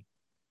thing: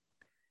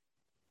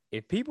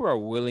 if people are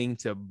willing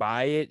to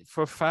buy it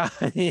for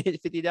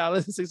 $550,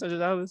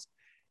 $600.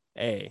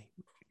 Hey,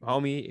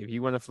 homie, if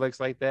you want to flex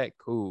like that,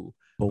 cool.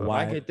 But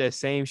why? If I get that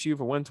same shoe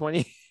for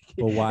 $120.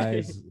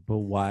 But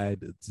why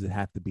does it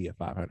have to be at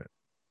 $500?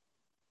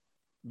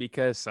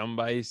 Because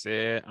somebody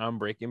said I'm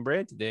breaking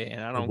bread today,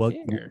 and I don't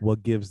care.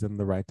 What gives them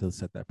the right to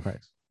set that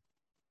price?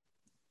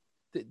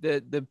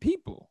 The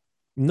people.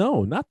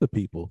 No, not the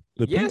people.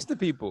 The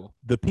people.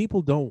 The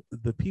people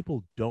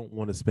don't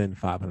want to spend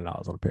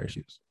 $500 on a pair of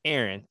shoes.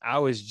 Aaron, I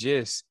was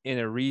just in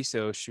a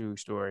resale shoe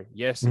store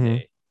yesterday.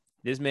 Mm-hmm.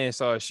 This man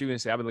saw a shoe and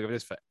said, "I've been looking for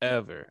this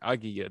forever. I'll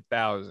give you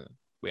 1,000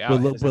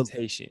 without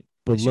hesitation."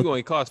 But the shoe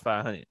only cost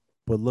 $500.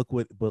 But look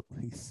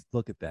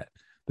at that.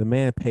 The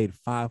man paid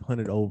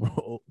 $500 over.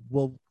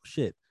 Well,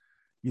 shit.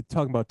 You're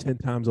talking about 10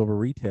 times over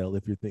retail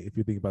if you're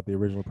thinking about the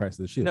original price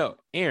of the shoe. No,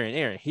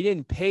 Aaron, he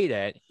didn't pay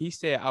that. He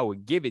said, "I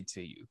would give it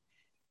to you."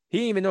 He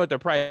didn't even know what the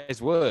price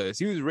was.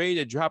 He was ready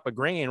to drop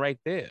 $1,000 right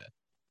there.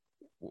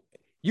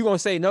 You gonna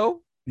say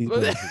no? These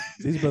brothers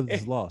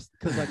is lost,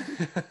 because like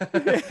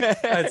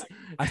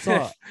I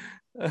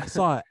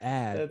saw an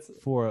ad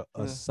for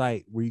a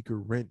site where you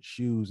could rent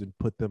shoes and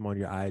put them on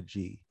your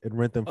IG and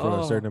rent them for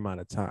a certain amount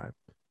of time.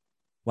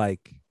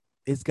 Like,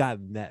 it's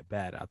gotten that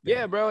bad out there.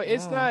 Yeah, bro.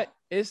 It's not.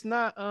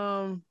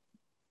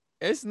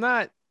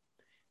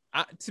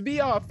 To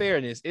be all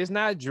fairness, it's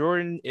not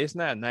Jordan. It's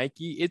not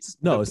Nike. It's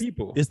the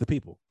people. It's the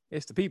people.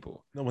 It's the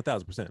people. No,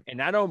 1,000%. And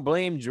I don't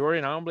blame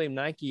Jordan. I don't blame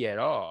Nike at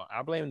all.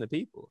 I blame the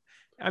people.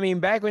 I mean,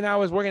 back when I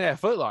was working at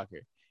Foot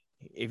Locker,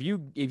 if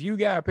you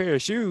got a pair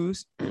of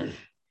shoes,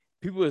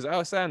 people was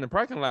outside in the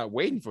parking lot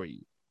waiting for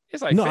you.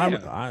 It's like, no,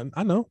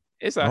 I know.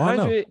 It's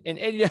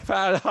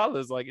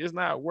 $185. Like, it's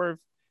not worth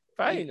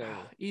fighting.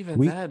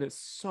 That is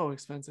so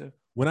expensive.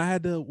 When I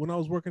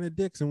was working at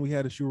Dick's and we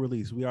had a shoe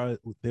release,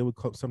 they would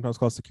sometimes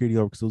call security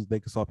over because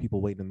they saw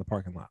people waiting in the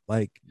parking lot.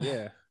 Like,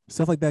 yeah,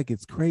 stuff like that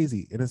gets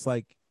crazy, and it's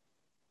like,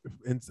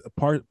 and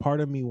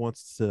part of me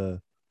wants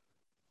to,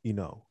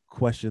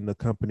 question the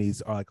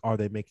companies are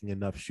they making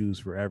enough shoes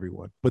for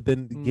everyone? But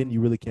then again, you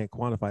really can't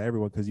quantify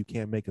everyone, because you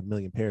can't make 1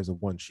 million pairs of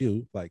one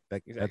shoe. Like that,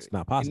 exactly. That's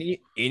not possible.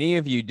 Any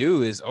of you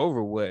do is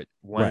over what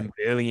 1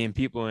 billion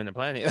people in the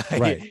planet.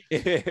 Right.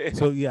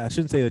 So yeah, I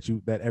shouldn't say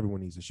that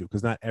everyone needs a shoe,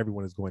 because not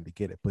everyone is going to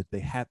get it, but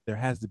there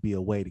has to be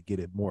a way to get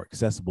it more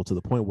accessible to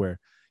the point where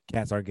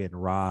cats aren't getting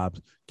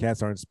robbed,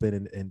 cats aren't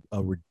spending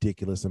a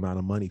ridiculous amount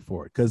of money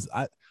for it. Because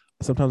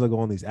sometimes I go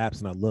on these apps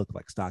and I look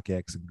like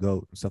StockX and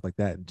GOAT and stuff like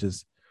that, and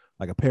just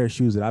like a pair of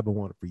shoes that I've been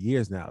wanting for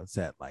years now, it's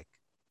at like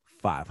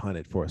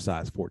 $500 for a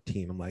size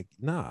 14. I'm like,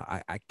 nah,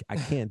 I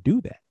can't do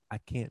that. I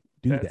can't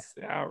do that. That's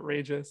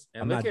outrageous.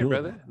 And look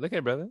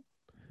at brother.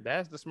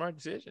 That's the smart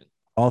decision.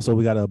 Also,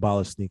 we got to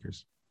abolish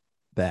sneakers.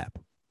 The app.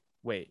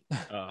 Wait,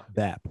 the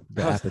app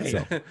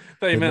itself.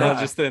 Thought you meant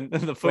just the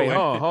footwear. Wait,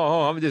 hold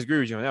on. I'm gonna disagree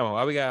with you on that one.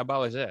 Why we gotta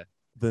abolish that?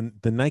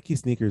 The Nike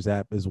sneakers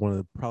app is one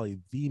of probably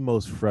the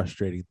most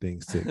frustrating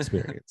things to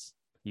experience.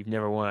 You've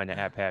never won an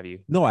app, have you?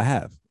 No, I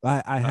have.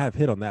 I have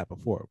hit on that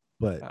before,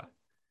 but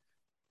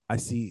I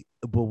see.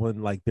 But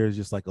when like there's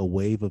just like a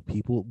wave of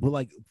people, but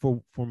like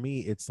for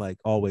me, it's like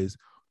always,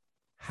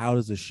 how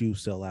does a shoe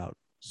sell out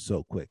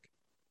so quick?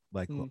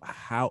 Like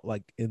how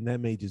like, and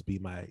that may just be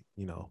my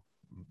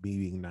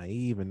being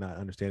naive and not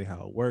understanding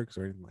how it works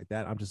or anything like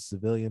that. I'm just a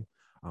civilian.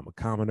 I'm a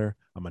commoner.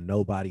 I'm a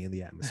nobody in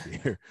the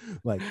atmosphere.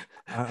 Like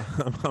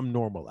I'm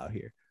normal out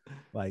here.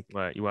 Like,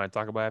 what, you want to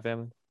talk about it,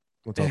 family?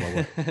 We'll talk about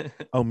what?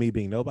 Oh, me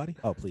being nobody?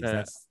 Oh, please.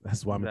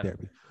 That's why I'm in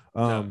therapy.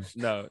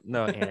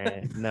 No,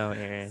 Aaron. No,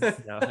 Aaron.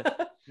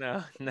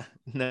 No.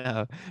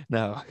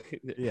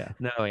 Yeah.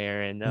 No,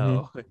 Aaron.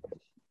 No. Mm-hmm.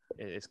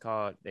 It's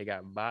called. They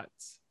got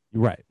bots.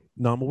 Right.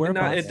 No, I'm aware.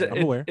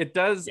 I'm aware. It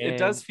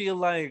does feel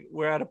like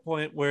we're at a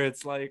point where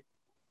it's like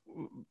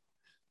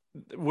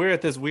we're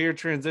at this weird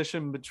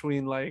transition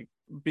between like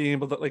being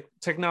able to like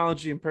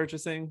technology and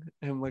purchasing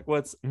and like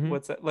what's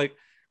that like,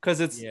 because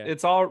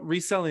it's all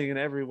reselling and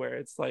everywhere.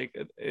 It's like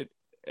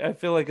I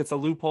feel like it's a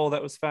loophole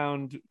that was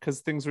found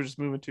because things were just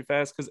moving too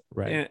fast, because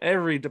in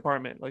every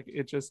department, like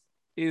it just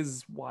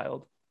is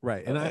wild.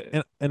 Right. And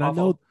I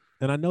know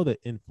that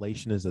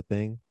inflation is a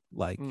thing,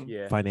 like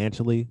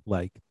financially,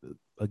 like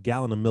a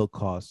gallon of milk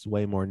costs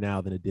way more now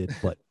than it did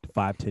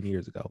 5-10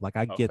 years ago. Like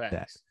I get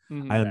that.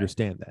 I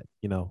understand that,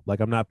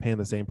 like I'm not paying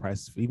the same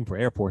price even for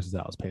Air Forces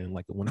that I was paying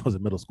like when I was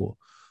in middle school.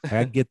 Like,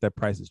 I get that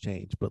prices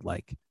change, but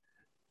like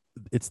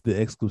it's the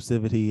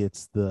exclusivity,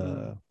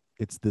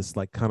 it's this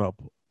like kind of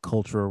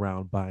culture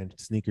around buying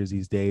sneakers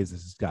these days.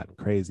 This has gotten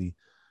crazy.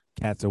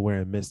 Cats are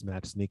wearing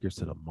mismatched sneakers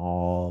to the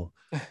mall.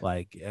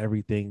 Like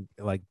everything,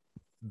 like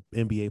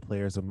NBA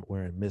players are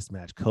wearing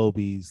mismatched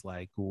Kobe's.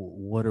 Like,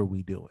 what are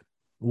we doing?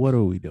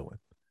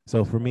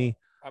 So for me,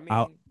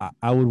 I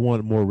would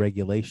want more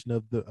regulation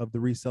of the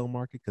resale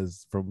market,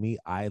 because for me,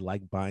 I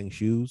like buying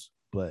shoes,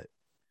 but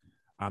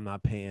I'm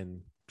not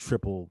paying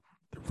triple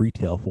the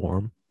retail for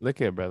them. Look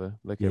here, brother.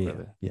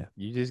 Brother. Yeah.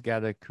 You just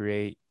gotta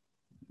create.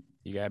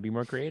 You gotta be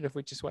more creative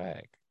with your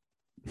swag.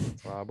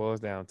 That's what it boils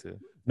down to.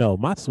 No,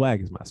 my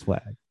swag is my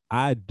swag.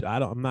 I'm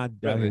not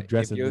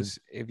dressing.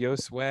 If your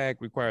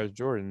swag requires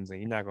Jordans and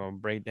you're not gonna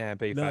break down and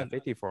pay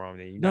 $550 for them,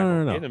 then you're not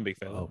gonna get them, big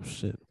fella. Oh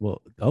shit.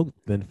 Well,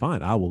 then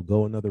fine. I will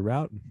go another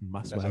route.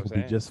 My swag will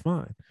be just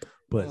fine.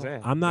 But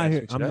I'm not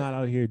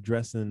out here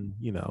dressing,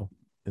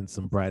 in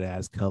some bright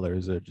ass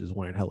colors or just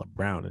wearing hella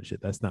brown and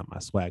shit. That's not my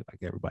swag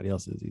like everybody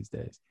else is these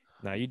days.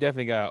 Now you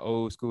definitely got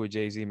old school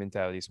Jay-Z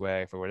mentality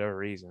swag for whatever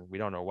reason. We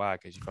don't know why,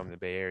 because you're from the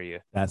Bay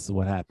Area. That's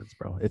what happens,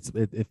 bro.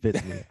 It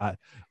fits me.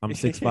 I'm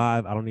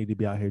 6'5". I don't need to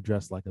be out here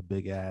dressed like a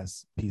big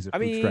ass piece of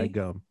fruit stripe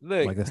gum.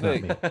 Look, that's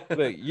not me.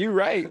 Look, you're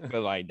right,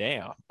 but like,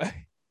 damn.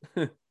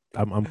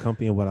 I'm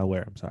comfy in what I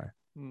wear. I'm sorry.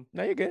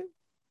 No, you're good.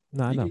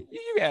 No, I know.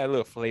 You got a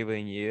little flavor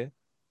in you.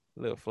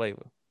 A little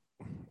flavor.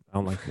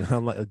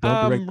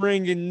 I'm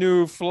bringing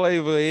new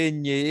flavor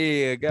in your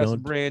ear. Got some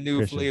brand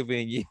new flavor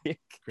in your ear.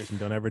 Christian,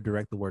 don't ever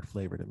direct the word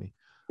flavor to me.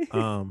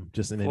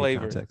 Just in any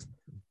context.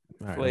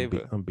 All right,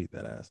 flavor. I'm beat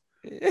that ass.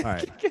 All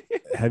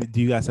right.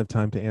 Do you guys have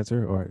time to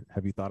answer, or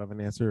have you thought of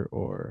an answer,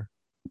 or?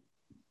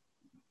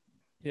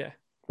 Yeah.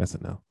 That's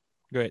a no.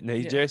 Go ahead. No,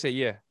 Jerry said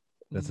yeah.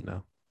 That's a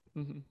no.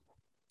 Mm-hmm.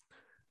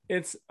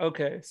 It's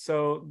okay.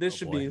 So this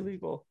should be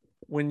illegal.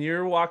 When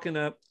you're walking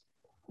up,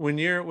 when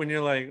you're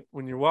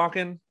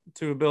walking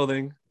to a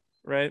building,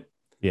 right?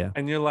 Yeah.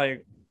 And you're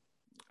like,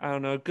 I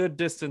don't know, a good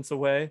distance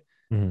away,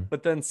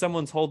 but then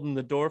someone's holding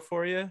the door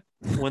for you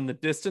when the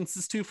distance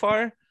is too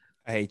far.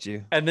 I hate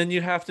you. And then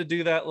you have to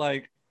do that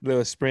like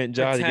little sprint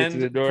jog to get to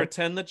the door.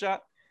 Pretend the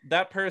job.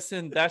 That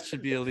person, that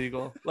should be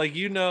illegal. Like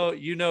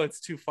it's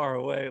too far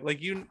away.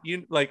 Like you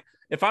like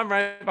if I'm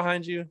right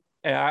behind you,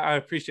 I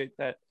appreciate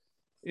that.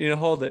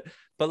 Hold it.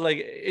 But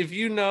like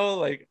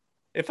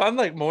if I'm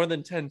like more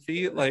than 10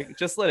 feet, like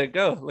just let it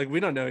go. Like we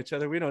don't know each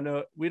other. We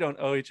don't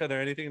owe each other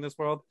anything in this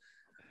world.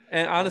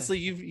 And honestly,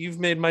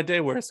 you've made my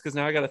day worse, because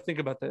now I got to think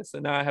about this,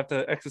 and now I have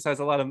to exercise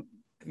a lot of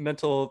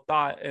mental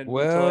thought and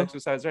mental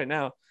exercise right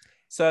now.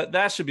 So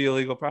that should be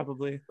illegal,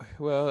 probably.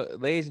 Well,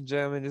 ladies and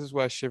gentlemen, this is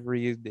why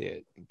chivalry is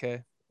dead.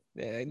 Okay.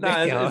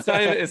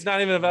 It's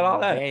not even about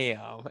all that.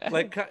 Damn.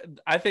 Like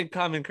I think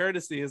common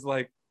courtesy is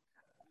like,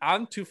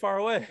 I'm too far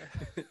away.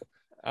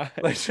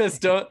 Like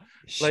just don't.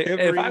 Like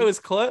if I was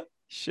close.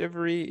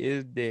 Chivalry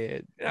is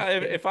dead. Yeah,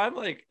 if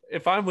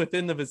I'm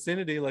within the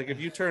vicinity, like if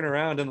you turn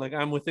around and like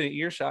I'm within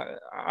earshot,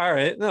 all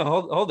right, no,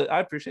 hold it.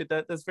 I appreciate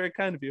that. That's very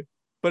kind of you.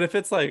 But if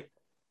it's like,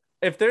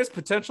 if there's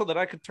potential that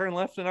I could turn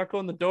left and not go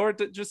in the door,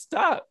 just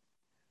stop.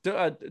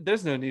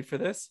 There's no need for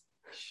this.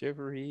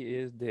 Chivalry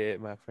is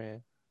dead, my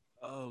friend.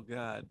 Oh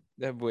God,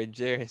 that boy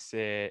Jerry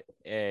said,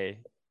 "Hey,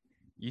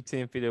 you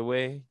 10 feet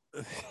away,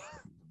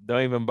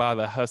 don't even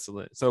bother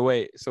hustling." So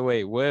wait,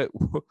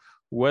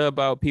 what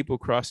about people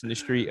crossing the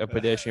street, a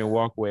pedestrian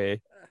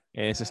walkway,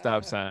 and it's a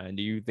stop sign,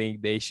 do you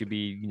think they should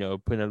be,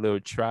 putting a little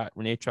trot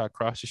when they try to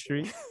cross the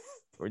street?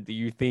 Or do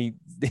you think,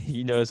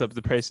 it's up to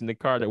the person in the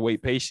car to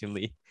wait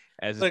patiently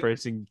as the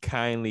person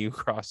kindly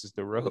crosses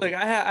the road? Like,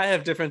 I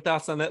have different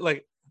thoughts on that.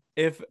 Like,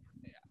 if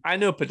I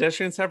know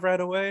pedestrians have right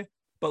of way,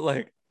 but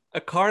like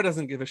a car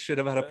doesn't give a shit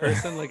about a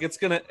person. Like,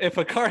 if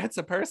a car hits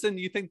a person,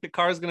 you think the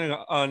car's gonna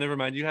go, oh, never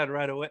mind, you had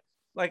right of way.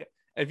 Like,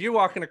 if you're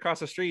walking across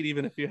the street,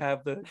 even if you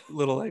have the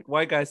little like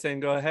white guy saying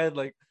go ahead,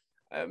 like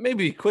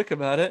maybe be quick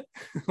about it.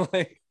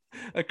 Like,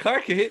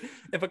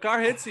 if a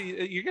car hits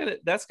you,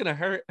 that's gonna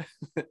hurt.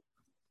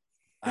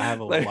 I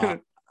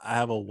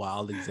have a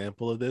wild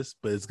example of this,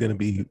 but it's gonna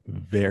be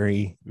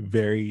very,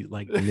 very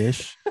like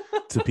niche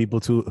to people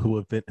who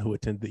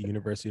attend the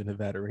University of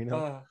Nevada,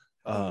 Reno.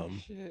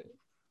 Shit.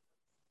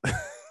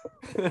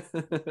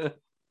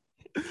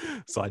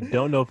 So I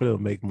don't know if it'll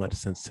make much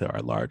sense to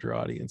our larger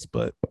audience,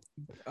 but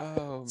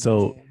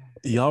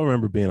y'all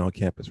remember being on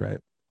campus, right?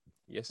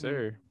 Yes,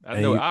 sir.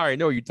 I already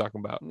know what you're talking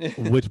about.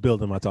 Which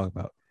building am I talking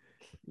about?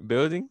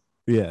 Building?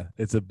 Yeah,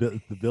 it's the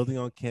building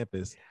on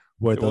campus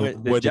where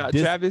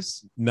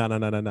Travis. No.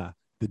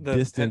 The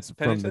distance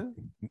from the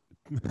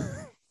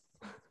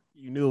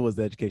you knew it was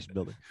the education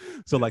building.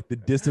 So like the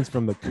distance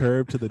from the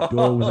curb to the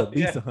door was at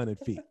least 100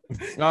 feet.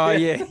 Oh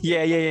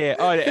yeah.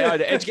 Oh,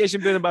 the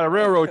education building by the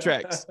railroad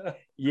tracks.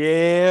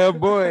 Yeah,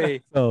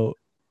 boy. So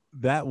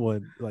that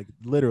one, like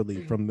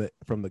literally from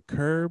the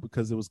curb,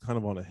 because it was kind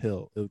of on a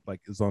hill. It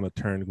was on a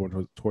turn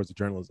going towards the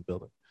journalism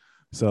building.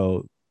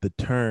 So the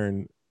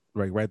turn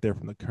right there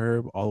from the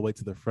curb all the way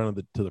to the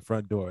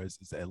front doors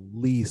is at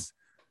least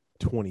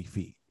 20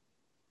 feet.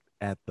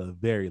 At the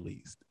very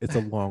least, it's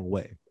a long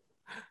way.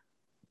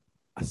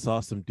 I saw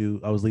some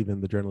dude. I was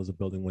leaving the journalism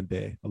building one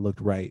day. I looked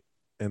right,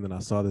 and then I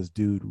saw this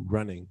dude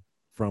running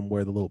from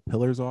where the little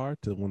pillars are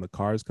to when the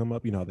cars come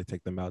up. You know how they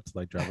take them out to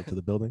like drive up to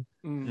the building.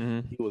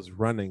 Mm-hmm. He was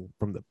running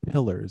from the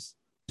pillars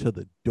to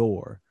the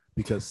door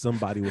because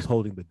somebody was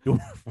holding the door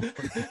for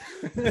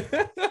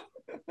him.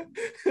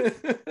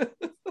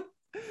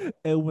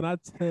 And when I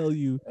tell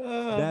you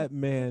that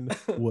man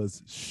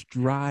was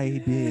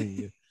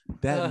striding.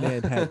 That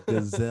man had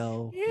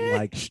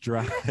gazelle-like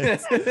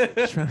strides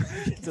trying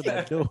to get to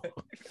that door.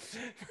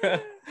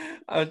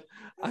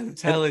 I'm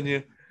telling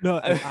you. No,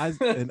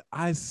 and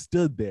I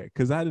stood there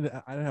because I didn't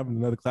have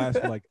another class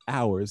for like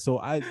hours, so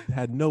I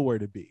had nowhere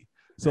to be.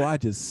 So I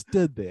just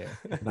stood there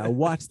and I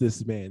watched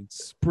this man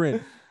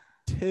sprint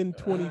 10,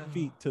 20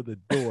 feet to the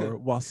door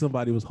while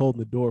somebody was holding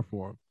the door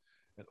for him.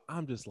 And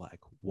I'm just like,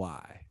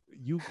 why?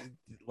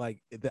 I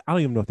don't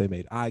even know if they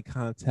made eye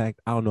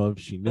contact. I don't know if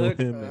she knew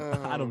him.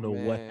 And I don't know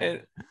what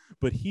happened.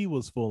 But he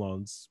was full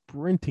on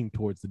sprinting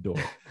towards the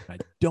door. I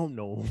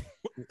don't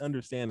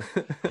understand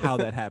how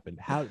that happened.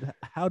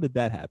 How did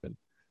that happen?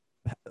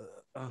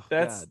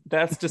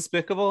 That's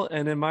despicable.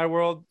 And in my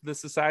world, the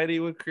society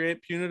would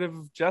create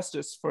punitive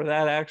justice for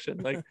that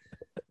action. Like,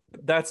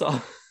 that's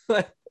all.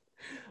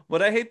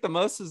 What I hate the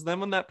most is then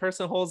when that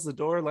person holds the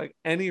door, like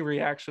any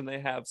reaction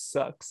they have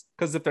sucks.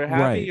 Because if they're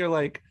happy, you're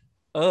like,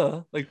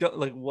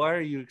 why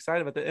are you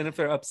excited about that? And if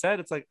they're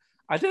upset, it's like,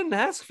 I didn't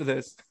ask for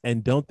this.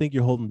 And don't think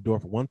you're holding the door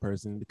for one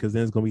person, because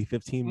then there's going to be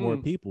 15 more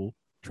people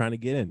trying to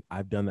get in.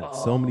 I've done that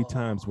so many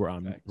times where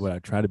I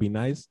try to be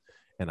nice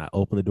and I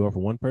open the door for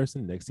one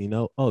person. Next thing you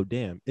know, oh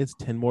damn, it's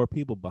 10 more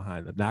people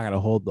behind them. Now I got to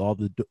hold all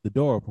the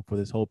door open for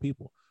this whole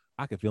people.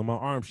 I can feel my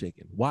arm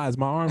shaking. Why is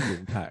my arm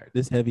getting tired?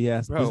 This heavy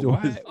ass. Heavy.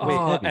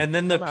 And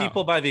then the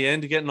people by the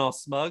end getting all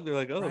smug. They're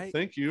like, "Oh,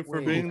 thank you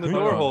for being the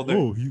door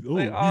holder." He's so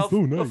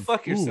nice. Go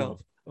fuck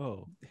yourself.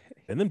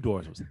 And them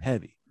doors was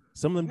heavy.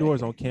 Some of them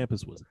doors on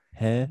campus was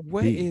heavy.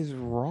 What is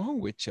wrong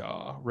with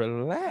y'all?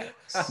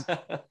 Relax.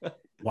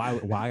 Why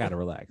I gotta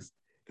relax?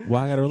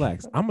 Why I gotta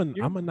relax? I'm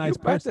a nice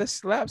person. To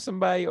slap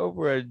somebody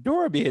over a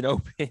door being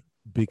open.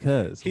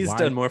 Because he's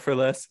done more for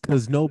less.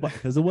 Because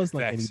it wasn't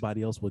like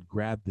anybody else would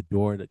grab the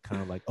door to kind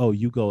of like, oh,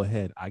 you go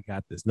ahead, I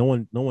got this. No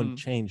one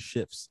changed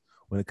shifts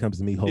when it comes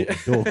to me holding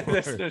the door.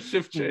 There's no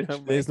shift change.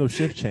 There's no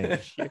shift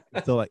change.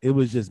 So like it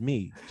was just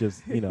me,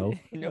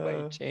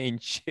 nobody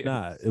changed shifts.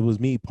 Nah, it was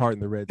me parting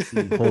the Red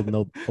Sea, holding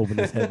open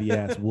this heavy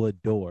ass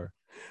wood door.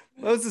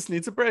 Moses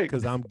needs a break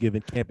because I'm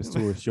giving campus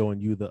tours, showing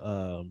you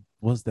the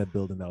what's that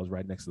building that was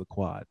right next to the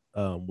quad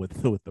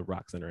with the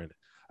rock center in it.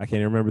 I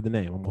can't even remember the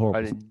name. I'm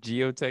horrible.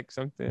 Geotech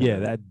something. Yeah,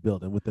 that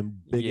building with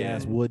them big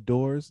ass wood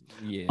doors.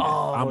 Yeah.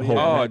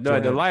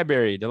 The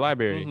library. The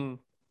library. Mm-hmm.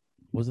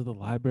 Was it the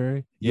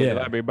library? Yeah,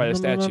 the library by the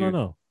statue.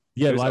 No.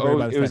 Yeah, the library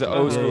by the statue. It was an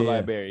old school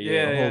library.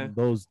 Yeah. I'm holding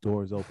those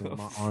doors open.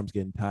 My arm's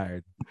getting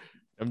tired.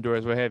 Them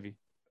doors were heavy.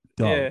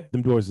 Dog,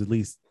 them doors at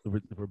least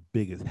were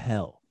big as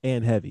hell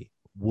and heavy.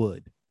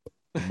 Wood.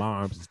 My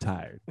arms is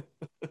tired.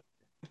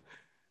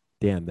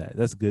 Damn that.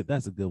 That's good.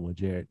 That's a good one,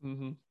 Jared.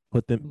 Mm-hmm.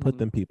 Put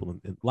them people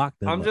in, lock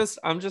them. I'm just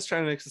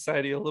trying to make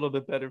society a little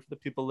bit better for the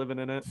people living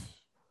in it.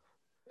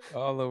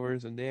 All over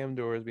some damn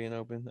doors being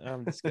open.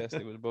 I'm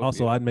disgusted with both.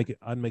 Also, I'd make it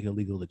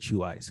illegal to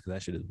chew ice because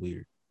that shit is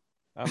weird.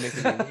 I'm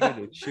making it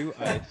illegal to chew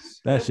ice.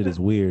 That shit is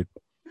weird.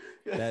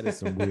 That is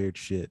some weird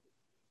shit.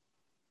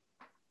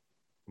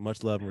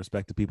 Much love and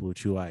respect to people who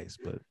chew ice,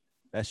 but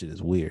that shit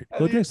is weird.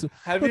 Go drink some.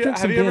 Have you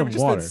ever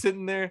just been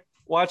sitting there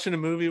watching a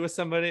movie with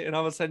somebody and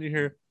all of a sudden you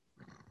hear?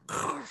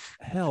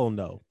 Hell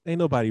no. Ain't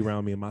nobody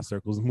around me in my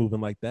circles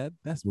moving like that.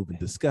 That's moving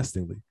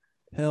disgustingly.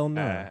 Hell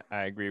no.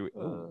 I agree with.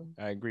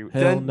 I agree with.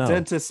 Hell no.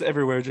 Dentists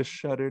everywhere just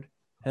shuddered.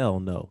 Hell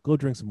no. Go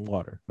drink some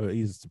water or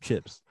eat some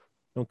chips.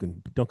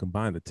 Don't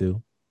combine the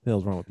two. The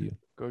hell's wrong with you?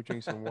 Go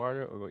drink some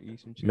water or go eat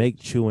some chips. Make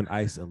chewing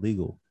ice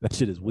illegal. That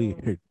shit is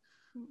weird.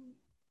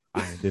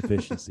 Iron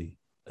deficiency.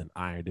 An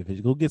iron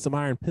deficiency. Go get some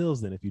iron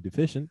pills then if you're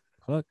deficient.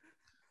 Fuck.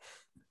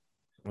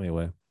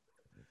 Anyway.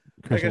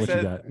 Christian, like I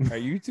said, you got? Are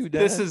you two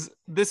dead?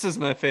 This is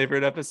my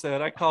favorite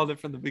episode. I called it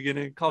from the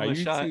beginning. Called my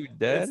shot.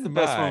 Dead? It's the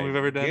best one we've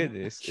ever done.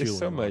 Goodness. It's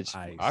so much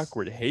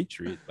awkward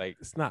hatred. Like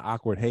it's not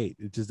awkward hate.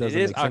 It just doesn't.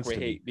 It is make sense awkward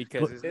to hate me.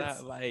 because it's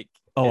not like.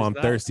 Oh, I'm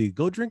thirsty.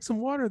 Go drink some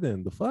water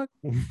then. The fuck?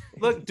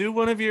 Look, do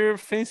one of your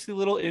fancy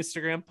little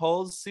Instagram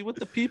polls. See what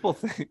the people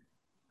think.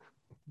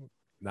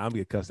 Now I'm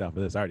getting cussed out for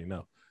this. I already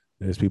know.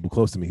 There's people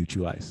close to me who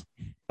chew ice.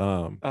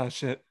 Oh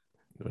shit.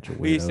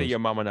 We say your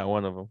mama not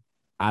one of them.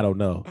 I don't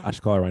know. I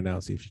should call her right now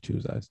and see if she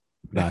chews ice.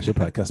 Nah, she'll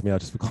probably cuss me out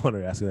just for calling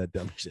her asking that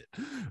dumb shit.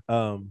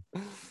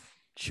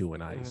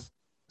 Chewing ice.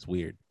 It's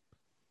weird.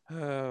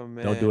 Oh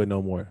man. Don't do it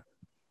no more.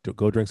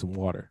 Go drink some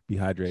water. Be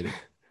hydrated.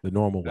 The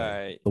normal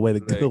way. Right.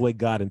 The way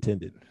God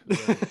intended.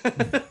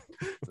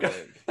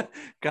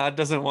 God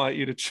doesn't want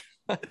you to chew.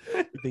 You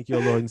think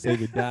your Lord and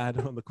Savior died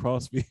on the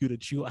cross for you to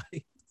chew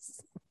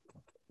ice?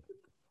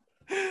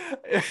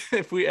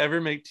 If we ever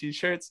make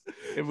t-shirts,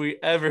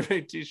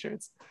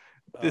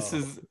 this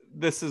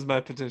is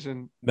my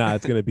petition. Nah,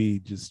 it's gonna be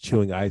just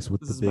chewing ice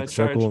with the big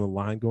circle and the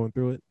line going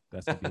through it.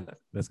 That's gonna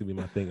be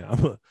my thing.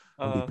 I'm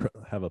gonna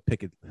have a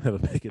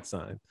picket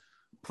sign.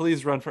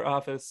 Please run for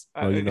office.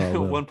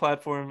 One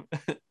platform,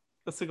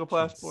 a single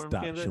platform.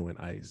 Stop chewing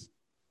ice.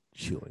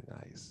 Chewing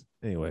ice.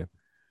 Anyway,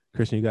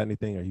 Christian, you got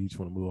anything, or you just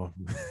want to move on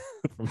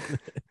from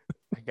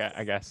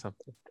I got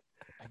something.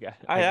 I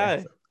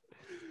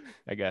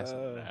got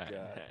something.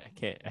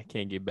 I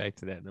can't get back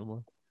to that no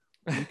more.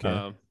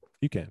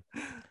 You can.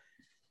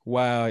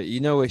 Wow, you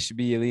know it should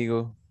be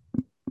illegal.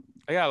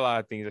 I got a lot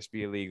of things that should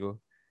be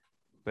illegal,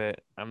 but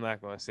I'm not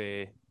gonna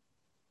say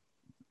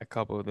a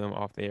couple of them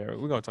off the air.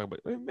 We're gonna talk about.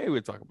 Maybe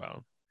we'll talk about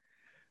them.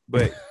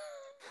 But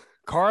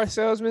car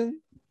salesmen,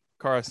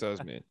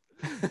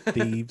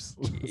 thieves,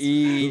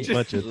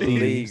 bunch of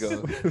thieves.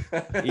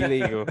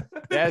 Illegal.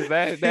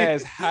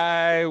 That's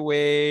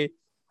highway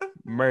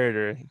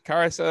murder.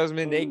 Car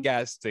salesmen, they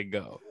got to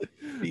go.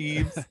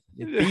 Thieves,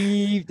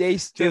 they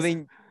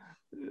stealing.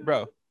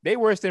 Bro, they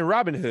worse than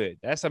Robin Hood.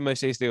 That's how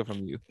much they steal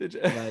from you.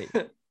 Like,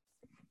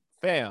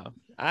 fam,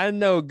 I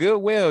know good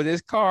well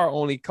this car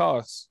only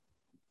costs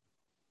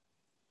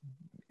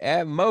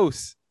at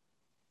most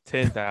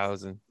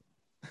 10,000,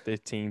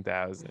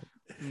 15,000.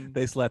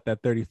 They slapped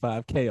that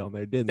 35K on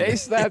there, didn't they? They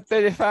slapped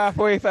 35,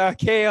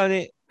 45K on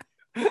it.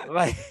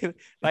 Like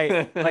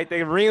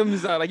the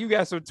rims are like you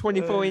got some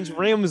 24-inch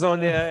rims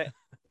on there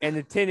and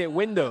the tinted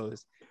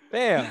windows.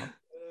 Fam,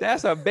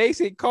 that's a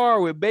basic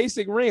car with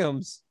basic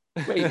rims.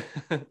 Wait,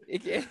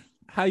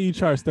 how you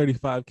charge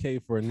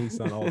 35K for a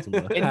Nissan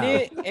Altima?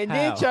 And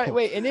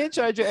then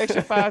charge your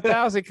extra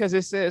 5,000 because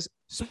it says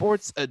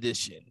Sports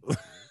Edition.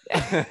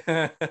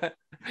 It's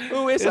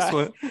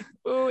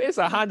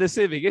a Honda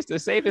Civic. It's the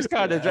safest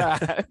car to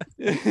drive.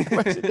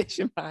 Sports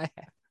Edition, my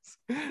ass.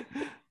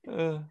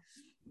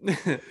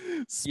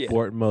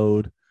 Sport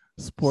mode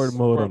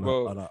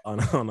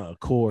on a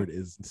Accord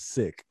is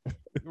sick.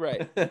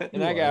 Right,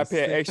 and I gotta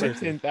pay an extra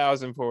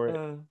 10,000 for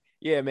it.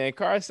 Yeah, man,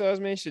 car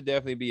salesman should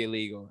definitely be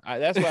illegal.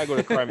 That's why I go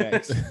to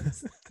CarMax.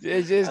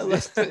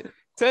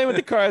 Tell me what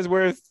the car is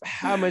worth,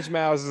 how much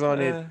miles is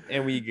on it,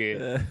 and we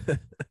good.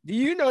 Do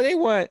you know they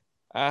want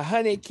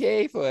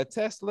 $100K for a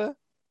Tesla?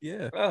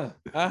 Yeah,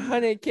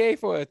 $100K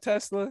for a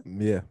Tesla.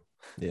 Yeah.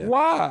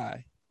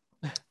 Why?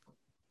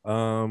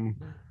 I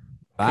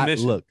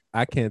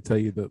can't tell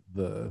you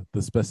the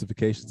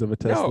specifications of a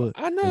Tesla. No,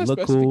 I know the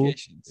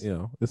specifications. Cool. You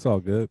know, it's all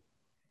good.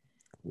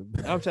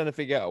 I'm trying to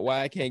figure out why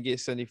I can't get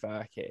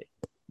 75K.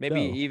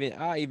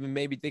 I'll even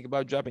maybe think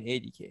about dropping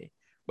 80K.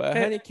 But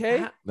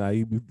 100K? Nah,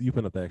 you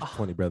put up the extra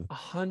 20, brother.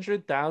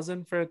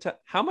 100,000 for a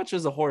how much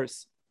is a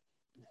horse?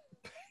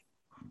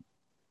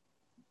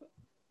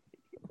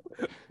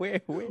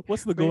 Where?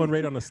 What's the going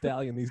rate on a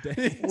stallion these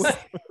days?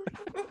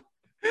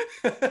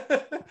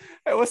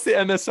 What's the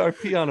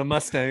MSRP on a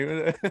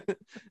Mustang?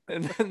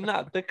 And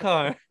not the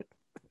car.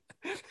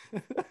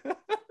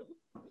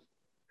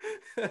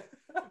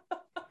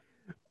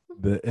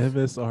 The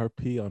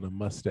MSRP on a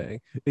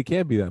Mustang. It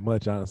can't be that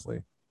much,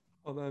 honestly.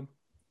 Hold on.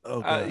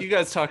 You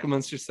guys talk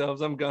amongst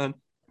yourselves. I'm gone.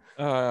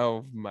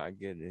 Oh my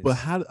goodness. But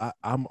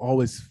I'm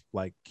always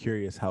like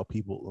curious how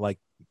people like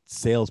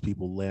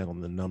salespeople land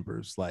on the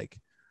numbers. Like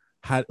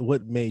how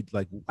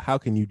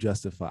can you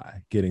justify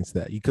getting to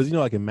that? Because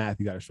like in math,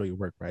 you got to show your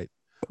work, right?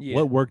 Yeah.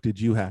 What work did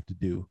you have to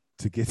do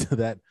to get to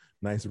that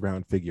nice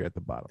round figure at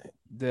the bottom?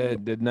 The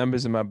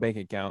numbers in my bank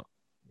account.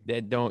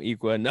 that don't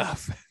equal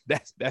enough.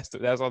 That's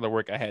all the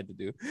work I had to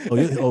do.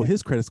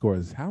 His credit score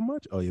is how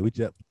much? Oh yeah, we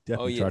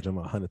definitely charge him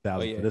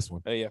 $100,000 for this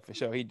one. Oh yeah, for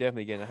sure. He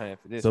definitely getting 100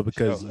 for this. So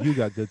because you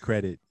got good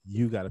credit,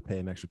 you got to pay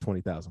an extra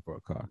 $20,000 for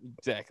a car.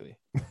 Exactly.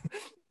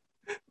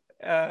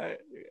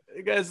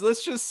 Guys,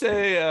 let's just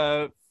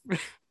say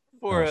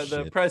for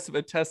the price of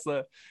a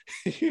Tesla,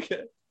 you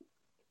can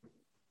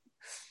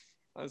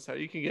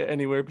get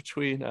anywhere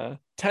between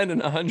 10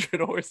 and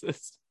 100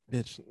 horses.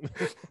 Bitch.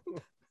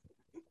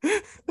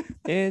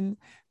 10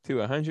 to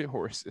 100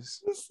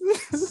 horses.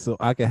 So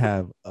I could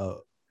have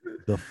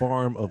the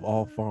farm of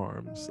all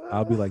farms.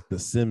 I'll be like the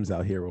Sims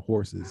out here with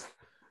horses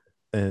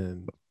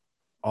and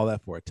all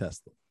that for a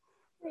Tesla.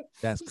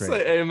 That's crazy.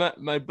 Like, hey,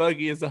 my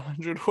buggy is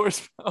 100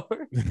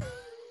 horsepower.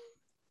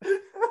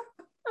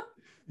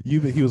 He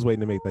was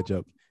waiting to make that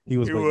joke. He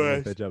was waiting to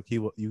make that joke.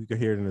 You could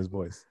hear it in his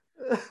voice.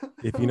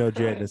 If you know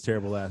Jared and his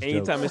terrible ass jokes.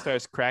 Anytime it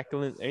starts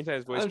crackling, anytime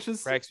his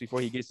voice cracks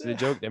before he gets to the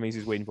joke, that means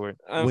he's waiting for it.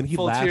 When he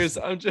laughs,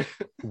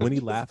 when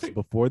he laughs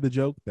before the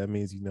joke, that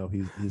means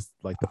he's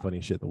like the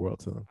funniest shit in the world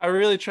to him. I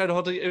really tried to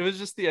hold it. It was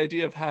just the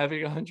idea of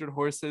having 100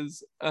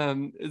 horses.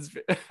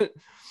 It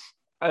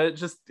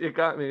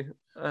got me.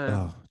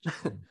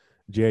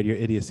 Jared, your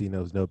idiocy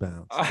knows no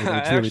bounds. I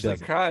actually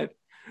cried.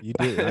 You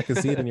did. I can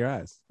see it in your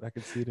eyes.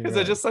 Because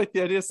I just like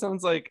the idea.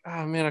 Sounds like,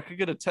 oh man, I could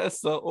get a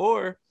Tesla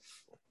or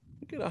I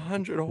could get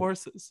 100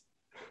 horses.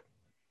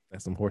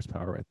 That's some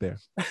horsepower right there.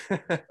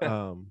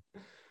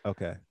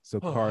 Okay. So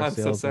car I'm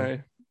sales. So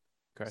sorry.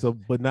 So,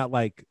 but not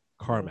like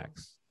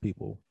CarMax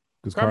people.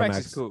 Because CarMax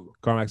is cool.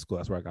 CarMax is cool.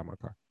 That's where I got my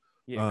car.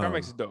 Yeah, CarMax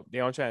is dope. They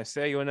don't try to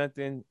sell you or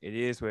nothing. It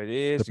is what it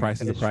is. The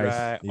price is the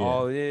price. Yeah.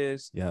 All it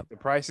is. Yeah. The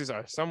prices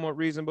are somewhat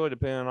reasonable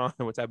depending on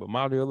what type of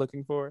model you're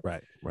looking for.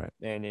 Right.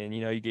 And then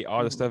you get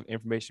all the stuff,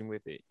 information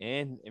with it.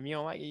 And if you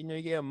don't like it,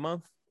 you get a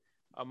month.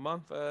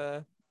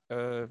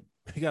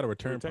 You got a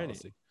return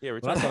policy. Yeah,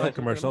 return. When I saw that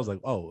commercial, I was like,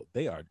 oh,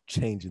 they are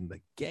changing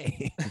the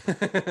game.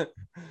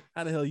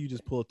 How the hell you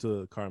just pull up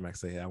to CarMax,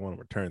 say, hey, I want to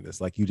return this?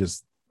 Like you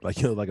just like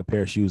a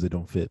pair of shoes that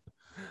don't fit.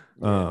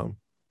 Yeah.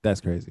 That's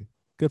crazy.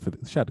 Good for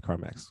this. Shout out to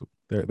CarMax.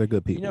 They're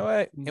good people. You know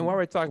what? And while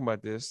we're talking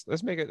about this,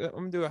 let's make it. I'm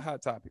gonna do a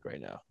hot topic right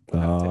now.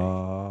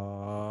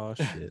 Oh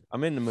shit!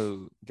 I'm in the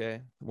mood.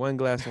 Okay, one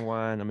glass of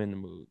wine. I'm in the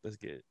mood. Let's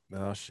get it.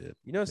 Oh shit!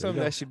 You know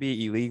something that should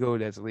be illegal?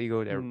 That's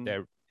illegal.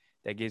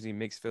 That gives me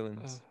mixed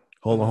feelings.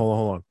 Hold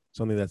on.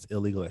 Something that's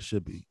illegal that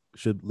should be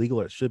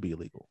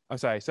illegal. I'm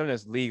sorry. Something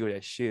that's legal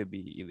that should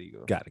be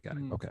illegal. Got it.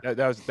 Okay.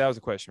 That was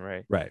a question,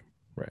 right? Right.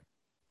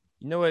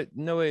 You know what?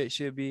 It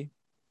should be.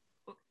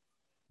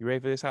 You ready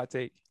for this hot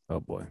take? Oh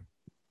boy.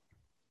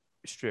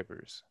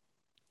 Strippers.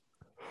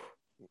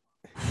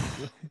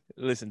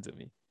 Listen to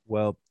me.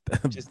 Well,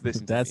 just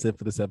listen. That's it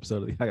for this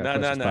episode of the No.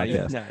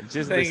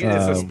 Just listen.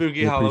 It's a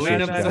spooky Halloween.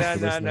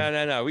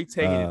 No. We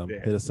taking it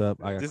there. Hit us up.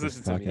 I got just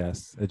listen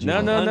podcast.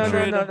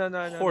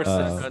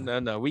 No.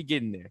 No. We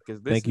getting there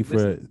because thank you for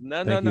Aaron.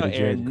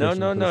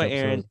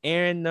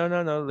 Aaron.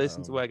 No.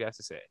 Listen to what I got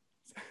to say.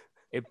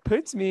 It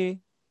puts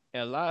me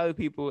and a lot of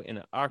people in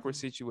an awkward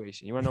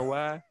situation. You want to know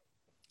why?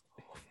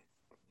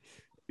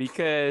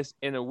 Because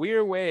in a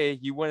weird way,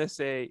 you want to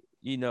say,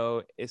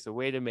 it's a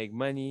way to make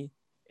money.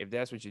 If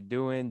that's what you're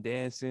doing,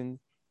 dancing,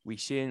 we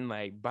shouldn't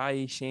like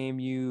body shame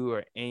you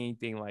or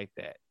anything like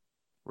that.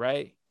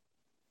 Right.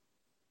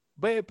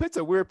 But it puts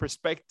a weird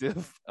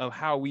perspective of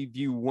how we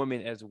view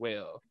women as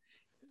well.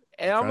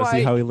 And I'm like,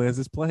 see how he lands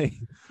his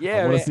plane.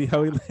 Yeah. I want to see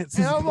how he lands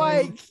his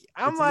plane.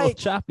 I'm like,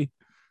 choppy.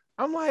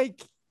 I'm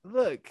like,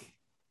 look.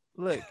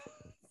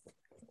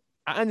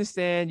 I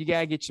understand you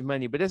gotta get your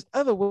money, but there's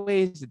other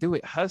ways to do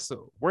it.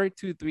 Hustle, work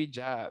 2-3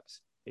 jobs,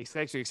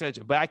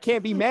 etc. But I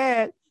can't be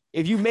mad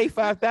if you make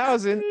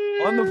 5,000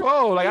 on the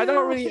phone. Like I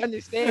don't really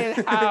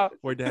understand how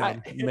we're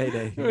down.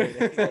 Mayday.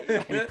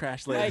 We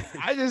crash later.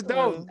 Like, I just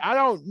don't. I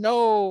don't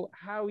know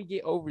how we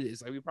get over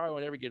this. Like we probably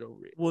won't ever get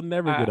over it. We'll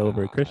never get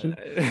over it, Christian.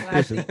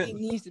 It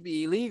needs to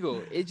be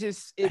illegal.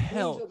 It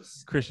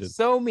helps, Christian.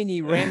 So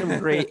many random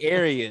gray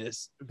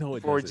areas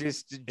for doesn't.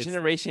 Just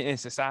generation in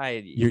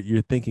society.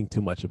 You're thinking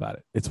too much about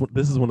it.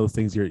 This is one of those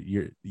things.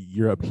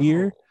 You're up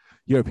here.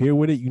 You're up here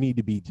with it. You need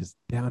to be just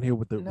down here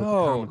with the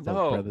common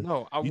folk, brother.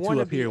 No. I want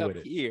to be up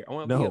here. I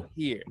want to be up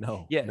here.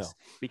 No.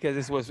 Because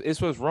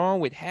it's what's wrong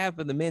with half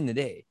of the men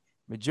today.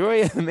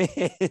 Majority of the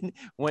men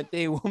want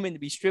their women to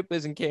be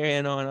strippers and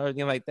carrying on or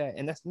anything like that,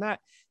 and that's not.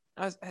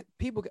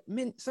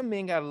 Some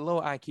men got low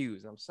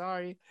IQs. I'm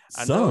sorry.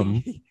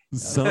 Some.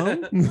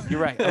 You're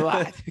right. A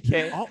lot.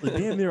 Okay.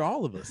 Damn near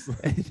all of us.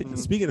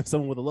 Speaking of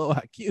someone with a low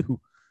IQ.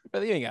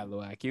 Brother, you ain't got a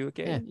low IQ,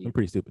 okay? Yeah, I'm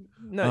pretty stupid.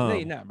 No,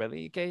 you're not, brother.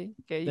 Okay,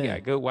 you got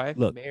a good wife,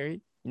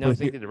 married. You know what I'm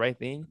saying? Did the right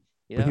thing.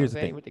 You know what I'm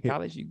saying? Went to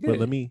college, you good. But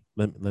let me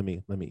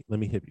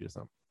hit you to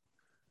something.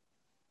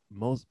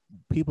 Most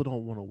people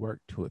don't want to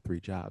work 2 or 3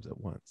 jobs at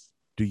once.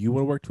 Do you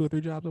want to work 2 or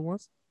 3 jobs at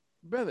once?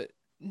 Brother,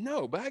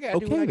 no, but I gotta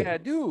do what I gotta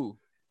do.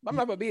 I'm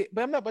not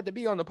about to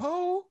be on the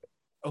pole.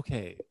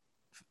 Okay.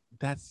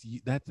 That's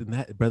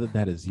brother,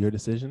 that is your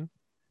decision.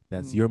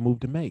 That's your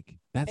move to make.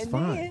 That's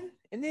fine.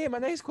 And then my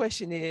next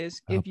question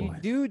is, if you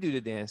do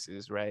the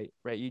dances, right,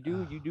 you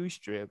do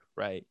strip,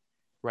 right,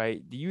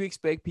 do you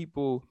expect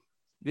people,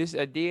 this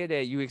idea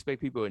that you expect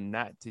people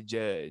not to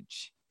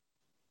judge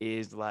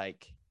is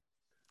like,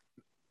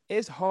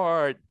 it's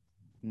hard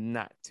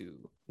not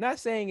to. Not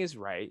saying it's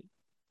right,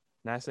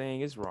 not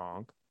saying it's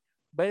wrong,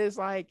 but it's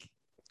like,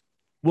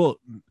 well,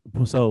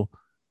 so,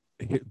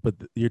 but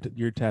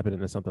you're tapping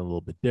into something a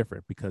little bit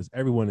different because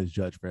everyone is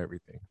judged for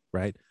everything,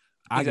 right?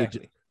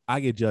 Exactly. I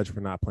get judged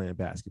for not playing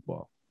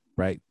basketball,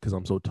 right? Because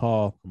I'm so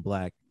tall, I'm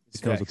black.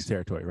 It comes with the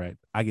territory, right?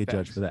 I get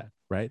judged for that,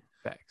 right?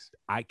 Facts.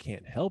 I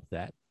can't help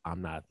that.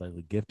 I'm not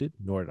athletically gifted,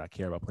 nor did I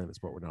care about playing the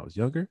sport when I was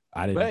younger.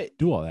 I didn't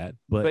do all that.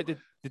 But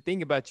the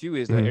thing about you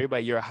is that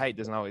everybody your height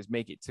doesn't always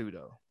make it too,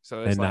 though.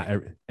 So it's not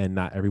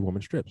every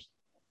woman strips.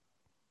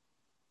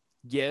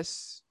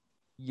 Yes,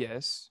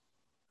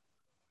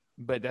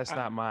 but that's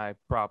not my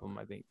problem.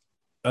 I think.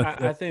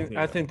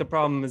 I think the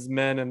problem is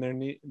men and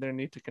their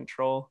need to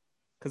control,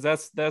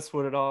 because that's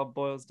what it all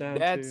boils down to.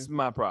 That's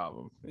my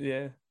problem.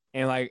 Yeah.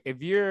 And like,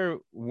 if you're a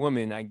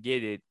woman, I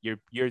get it.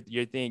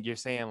 You're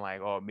saying like,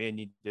 oh, men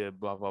need to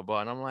blah blah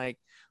blah, and I'm like,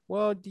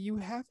 well, do you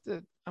have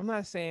to? I'm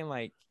not saying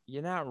like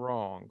you're not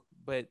wrong,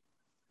 but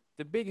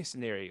the biggest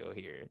scenario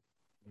here,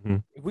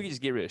 if we could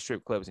just get rid of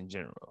strip clubs in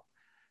general.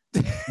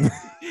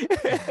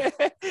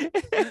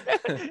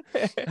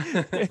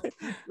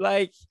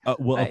 Like,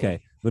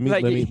 okay. Let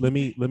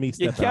me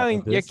step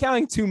out. You're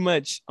counting too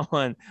much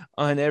on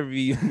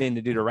every man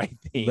to do the right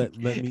thing.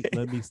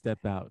 Let me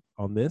step out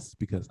on this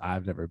because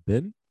I've never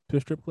been to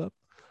a strip club.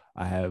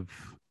 I have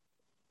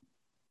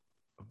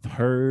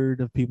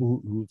heard of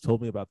people who've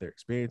told me about their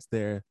experience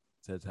there.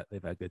 Says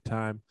they've had a good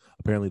time.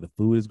 Apparently the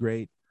food is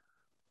great.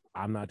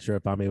 I'm not sure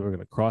if I'm ever going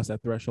to cross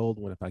that threshold.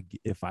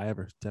 If I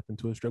ever step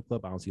into a strip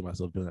club, I don't see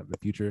myself doing that in the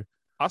future.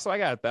 Also, I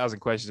got 1,000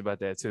 questions about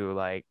that too.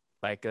 Like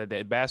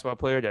that basketball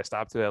player that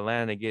stopped to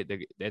Atlanta to get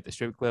at the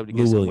strip club to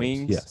get some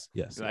wings.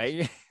 Yes.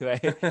 Like,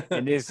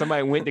 and then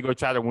somebody went to go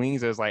try the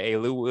wings. It was like, hey,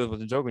 Lou Williams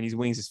wasn't joking. These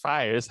wings is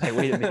fire. It's like,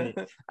 wait a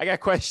minute, I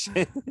got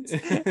questions.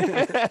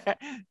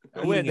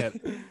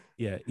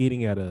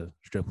 Eating at a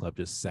strip club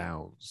just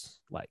sounds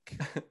like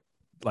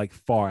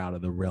far out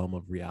of the realm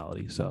of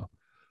reality. So,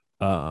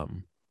 but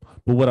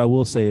what I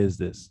will say is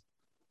this: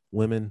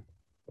 women,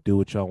 do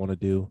what y'all want to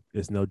do.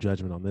 There's no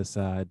judgment on this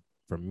side.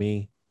 For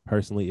me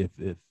personally,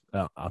 if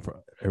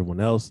for everyone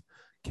else,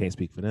 can't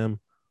speak for them.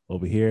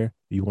 Over here,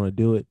 if you want to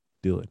do it,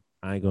 do it.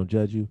 I ain't gonna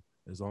judge you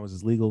as long as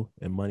it's legal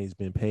and money's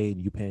been paid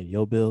and you paying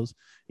your bills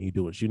and you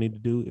do what you need to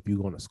do. If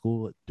you're going to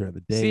school during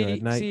the day or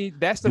at night,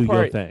 that's the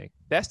part.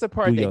 That's the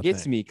part that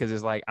gets me, because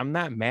it's like, I'm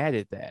not mad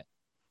at that,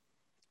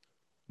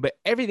 but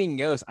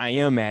everything else I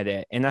am mad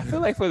at, and I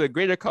feel like for the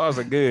greater cause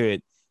of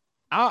good,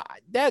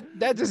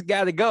 that just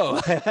gotta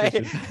go.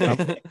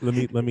 Let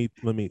me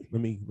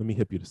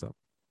hip you to something.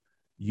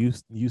 You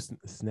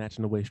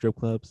snatching away strip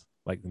clubs,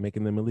 like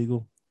making them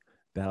illegal,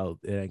 it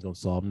ain't gonna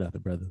solve nothing,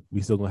 brother.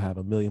 We still gonna have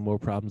a million more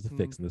problems to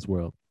fix in this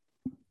world.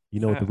 You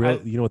know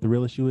what the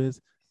real issue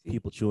is?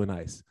 People chewing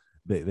ice.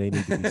 They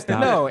need to be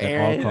stopped. No,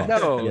 Aaron.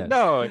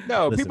 No.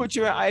 Listen, people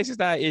chewing ice is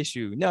not an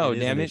issue. No,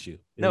 damn it.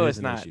 No, it's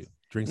not.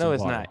 No,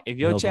 it's not. If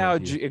your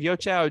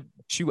child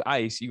chew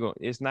ice,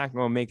 it's not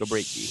gonna make or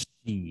break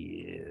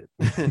you.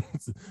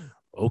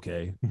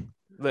 Okay.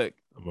 Look,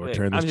 I'm gonna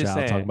turn this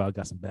child talking about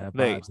got some bad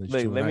vibes.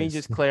 Let me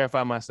just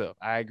clarify myself.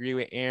 I agree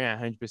with Aaron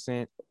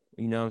 100%.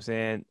 You know what I'm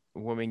saying?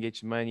 Woman,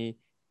 get your money.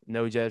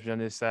 No judgment on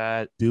this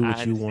side. Do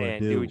what you want to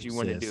do. Do what you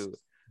want to do.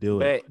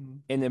 Do it. But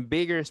in the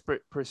bigger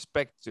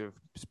perspective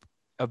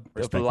of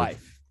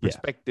life.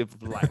 Perspective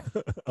of life.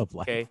 Of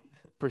life. Okay.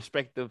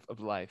 Perspective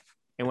of life.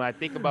 And when I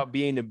think about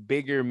being the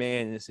bigger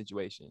man in this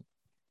situation,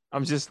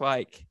 I'm just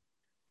like,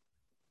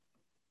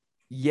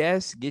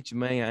 yes, get your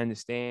money. I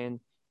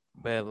understand.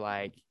 But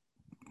like,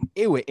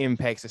 it would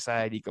impact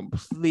society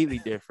completely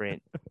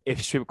different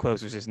if strip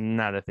clubs was just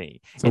not a thing.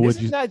 So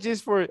this is not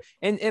just for,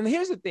 and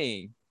here's the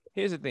thing.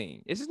 This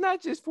is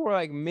not just for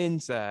like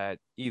men's side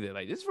either.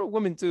 Like, this is for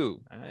women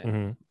too. Right?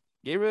 Mm-hmm.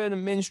 Get rid of the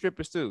men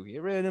strippers too.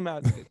 Get rid of them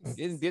out.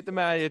 Get them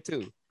out of here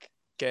too.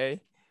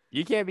 Okay.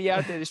 You can't be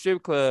out there at the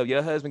strip club.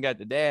 Your husband got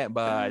the dad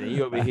bod, and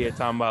you over here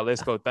talking about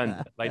let's go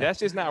Thunder. Like, that's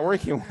just not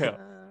working well.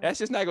 That's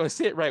just not going to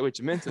sit right with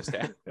your mental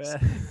status.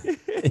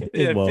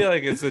 Yeah, I feel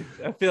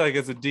like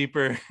it's a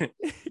deeper,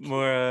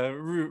 more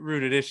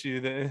rooted issue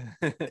than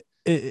what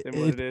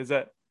it is.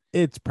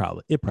 It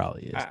probably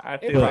is. I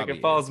feel like it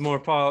falls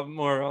more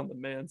on the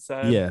man's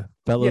side. Yeah,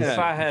 fellas. If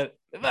I had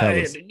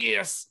to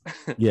guess.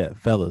 Yeah,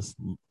 fellas,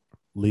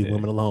 leave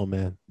women alone,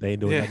 man. They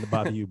ain't doing nothing to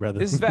bother you, brother.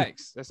 This is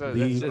facts.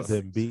 Leave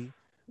them be.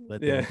 Let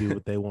them do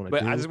what they want to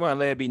do. But I just want to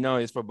let it be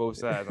known it's for both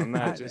sides. I'm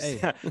not just.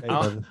 I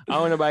don't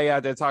want nobody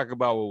out there talking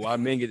about why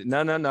men get.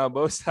 No,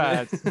 both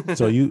sides.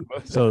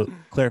 So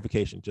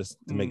clarification, just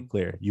to make it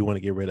clear, you want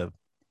to get rid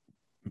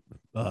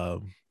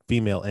of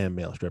female and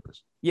male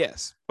strippers.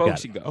 Yes, both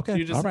should go. Okay,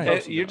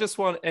 you just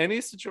want any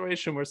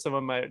situation where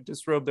someone might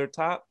disrobe their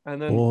top and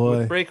then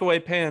with breakaway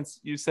pants.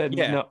 You said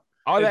no.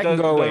 All that can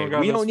go away.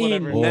 We don't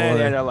need none of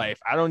that in our life.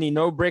 I don't need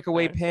no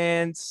breakaway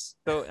pants.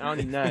 I don't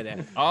need none of that.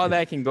 All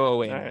that can go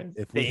away. Right.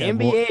 If the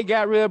NBA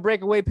got rid of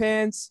breakaway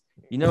pants,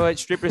 you know what?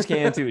 Strippers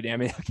can too,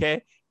 damn it.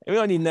 Okay. We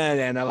don't need none of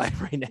that in our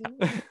life right now.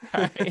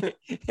 Right?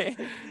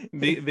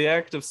 the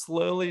act of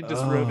slowly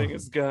disrobing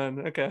his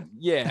gun. Okay.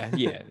 Yeah.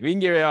 We can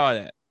get rid of all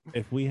that.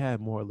 If we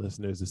had more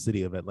listeners, the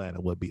city of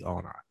Atlanta would be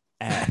on our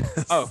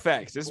ass. Oh,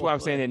 facts. This is why I'm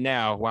saying it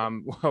now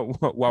while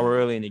we're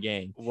early in the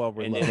game. While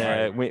we're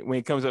then, when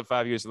it comes up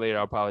 5 years later,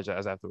 I'll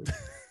apologize afterwards.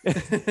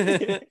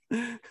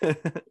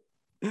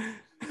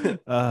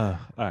 All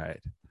right.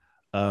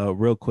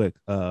 Real quick,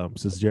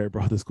 since Jared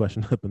brought this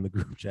question up in the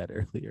group chat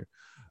earlier.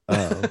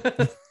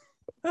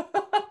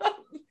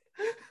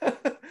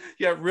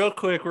 Yeah, real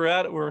quick.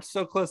 We're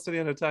so close to the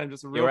end of time.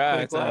 Just real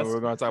quick.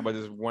 We're gonna talk about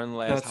this one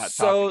last hot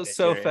topic.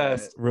 So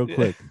fast. Real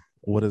quick.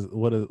 What is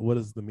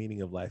the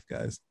meaning of life,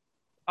 guys?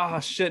 Oh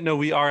shit! No,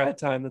 we are at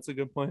time. That's a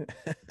good point.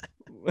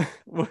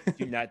 Do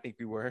you not think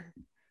we were?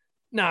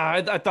 Nah,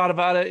 I thought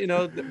about it,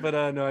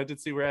 but no, I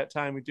did see we're at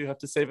time. We do have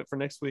to save it for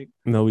next week.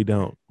 No, we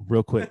don't.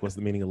 Real quick, what's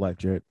the meaning of life,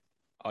 Jared?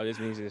 All this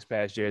means is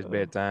past Jared's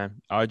bedtime.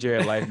 All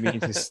Jared life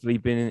means is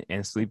sleeping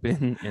and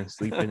sleeping and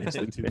sleeping and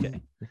sleeping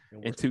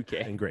and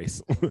 2K and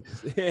grace.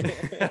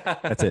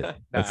 That's it.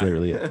 That's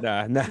literally it.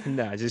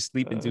 Nah. Just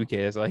sleep and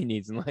 2K. That's all he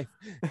needs in life.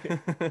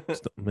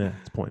 Man,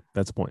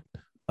 that's the point.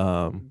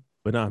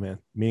 But nah, man.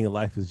 Meaning of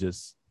life is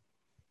just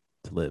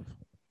to live.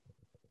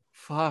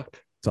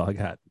 Fuck. That's all I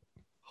got.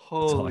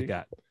 That's all I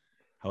got.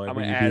 However, I'm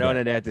gonna add on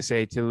to that to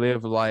say to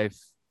live life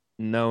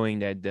knowing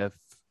that death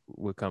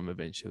will come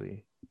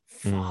eventually.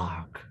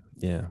 Fuck.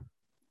 Yeah.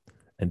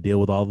 And deal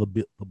with all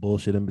the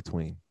bullshit in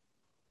between.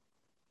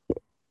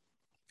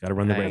 Got to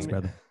run the race,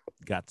 brother.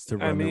 Got to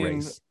run the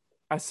race.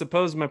 I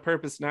suppose my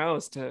purpose now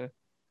is to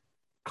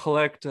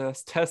collect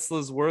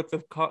Tesla's worth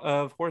of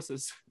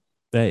horses.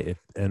 Hey,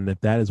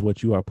 if that is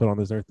what you are put on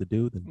this earth to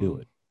do, then do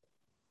it.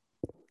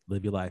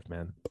 Live your life,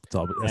 man.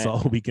 That's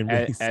all we can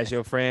really say. As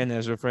your friend,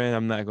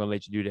 I'm not gonna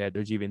let you do that.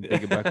 Don't you even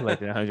think about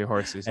collecting 100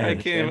 horses? I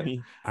ain't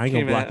gonna block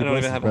your blessings, I don't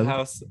even have a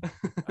house.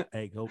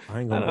 Hey, go. I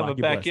ain't gonna block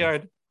your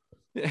backyard.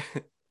 You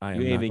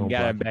ain't even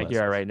got a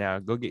backyard right now.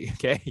 Go get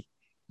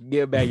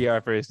get a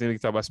backyard first. Then we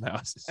can talk about some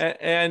houses.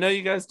 And I know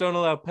you guys don't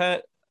allow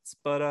pets,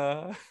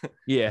 but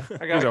yeah,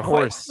 I got a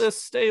horse. The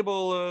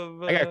stable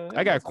of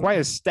I got quite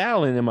a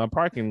stallion in my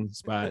parking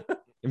spot.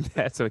 If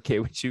that's okay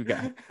with you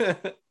guys.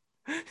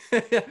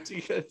 Yeah, do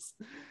you guys,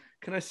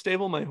 can I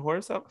stable my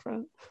horse out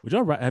front? Would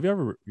y'all have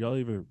y'all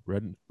ever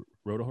rode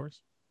a horse?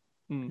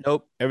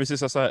 Nope. Ever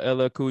since I saw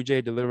LL Cool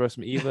J deliver us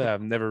from Eva,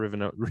 I've never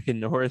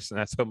ridden a horse,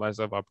 and I told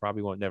myself I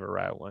probably won't never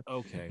ride one.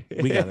 Okay,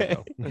 we gotta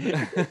go.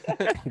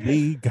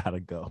 We gotta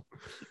go.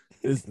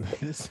 This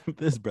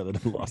brother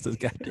lost his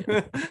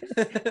goddamn.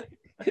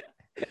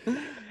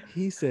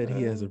 He said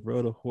he hasn't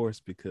rode a horse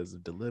because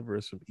of Deliver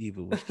Us from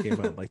Evil, which came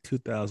out in like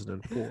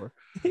 2004.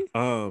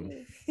 Oh,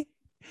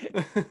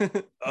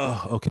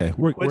 okay.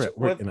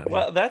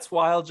 Well, that's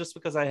wild. Just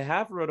because I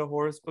have rode a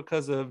horse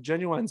because of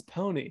Genuine's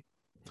pony.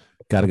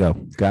 Gotta go.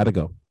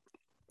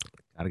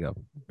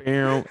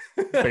 Hey,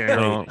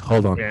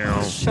 hold on.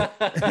 I'm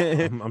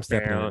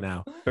stepping in it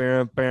now.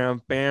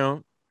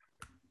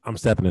 I'm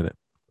stepping in it.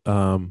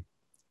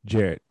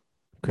 Jared,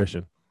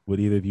 Christian,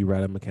 would either of you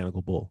ride a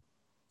mechanical bull?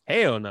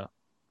 Hell no.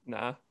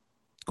 Nah.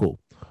 Cool.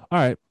 All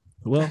right.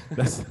 Well,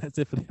 that's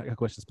it for the I Got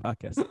Questions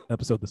podcast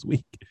episode this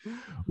week.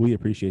 We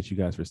appreciate you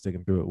guys for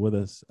sticking through it with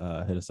us.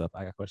 Hit us up,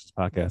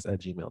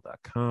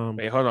 igotquestionspodcast@gmail.com.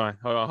 Wait, hold on.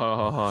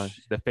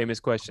 The famous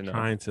question.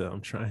 I'm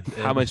trying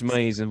to. How much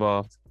money is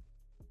involved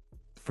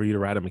for you to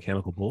ride a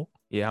mechanical bull?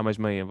 Yeah, how much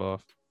money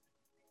involved?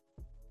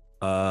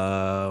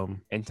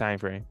 And time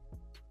frame.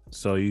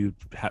 So you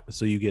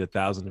get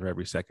 1,000 for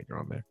every second you're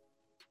on there.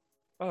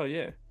 Oh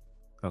yeah.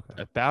 Okay.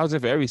 1,000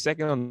 for every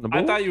second on the bull?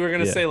 I thought you were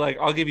gonna say like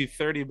I'll give you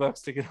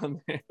 $30 to get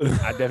on there.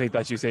 I definitely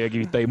thought you say I'll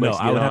give you $30. No,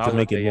 I would have to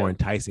make it more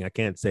enticing. I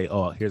can't say,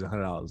 oh, here's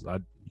 $100. I'll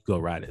go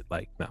ride it.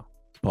 Like, no.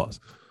 Pause.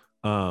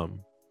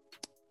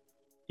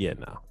 Yeah,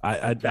 no.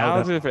 I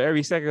 1,000 for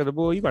every second of the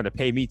bull. You got to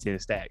pay me 10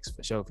 stacks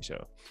for sure.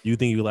 You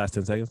think you last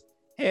 10 seconds?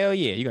 Hell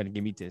yeah, you got to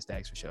give me 10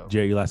 stacks for sure.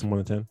 Jerry, you lasting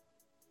more than 10?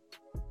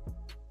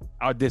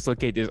 I'll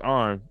dislocate this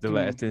arm the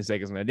last 10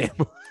 seconds on that damn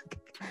bull.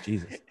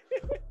 Jesus.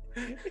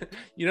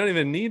 You don't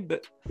even need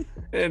that.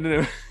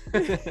 Yeah,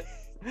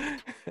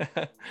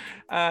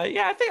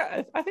 I think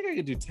I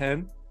could do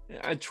 10.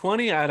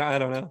 20, I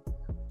don't know.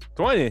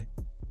 20.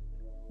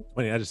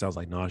 That just sounds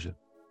like nausea.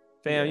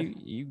 Fam, yeah.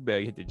 you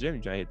better hit the gym.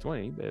 You try to hit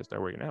 20. You better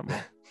start working out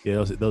more.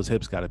 Yeah, those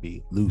hips got to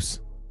be loose.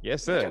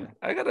 Yes, sir.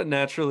 I got a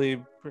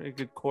naturally pretty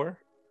good core.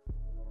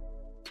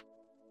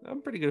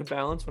 I'm pretty good at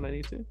balance when I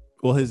need to.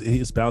 Well,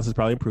 his balance has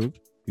probably improved.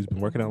 He's been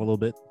working out a little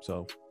bit,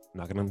 so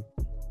I'm not gonna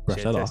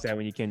brush that off. That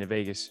when you came to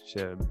Vegas,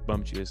 should have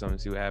bumped you or something.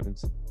 See what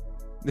happens.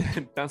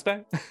 Bounce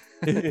back.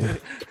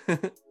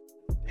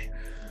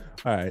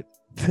 All right,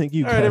 thank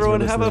you. All right,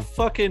 everyone, have a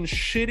fucking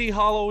shitty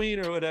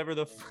Halloween or whatever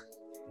the.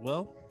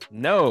 Well,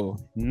 no,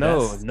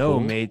 cool.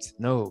 mates.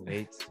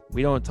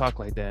 We don't talk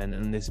like that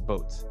on this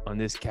boat, on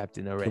this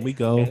captain already. Can we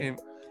go?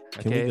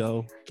 Okay? Can we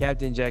go?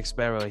 Captain Jack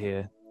Sparrow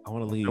here. I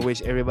want to leave. I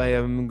wish everybody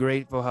a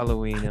grateful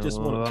Halloween. I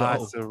just want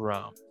lots of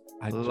rum.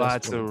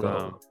 Lots of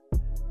rum.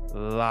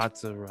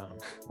 Lots of rum.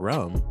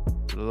 Rum?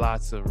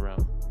 Lots of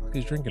rum.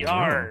 He's drinking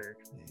Yard.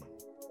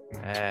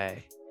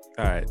 Hey.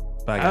 All right.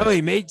 Bye, guys.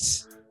 Howdy,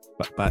 mates.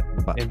 Bye.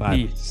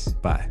 Peace.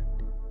 Bye.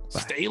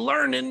 Stay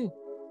learning.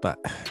 Bye.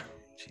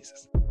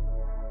 Jesus.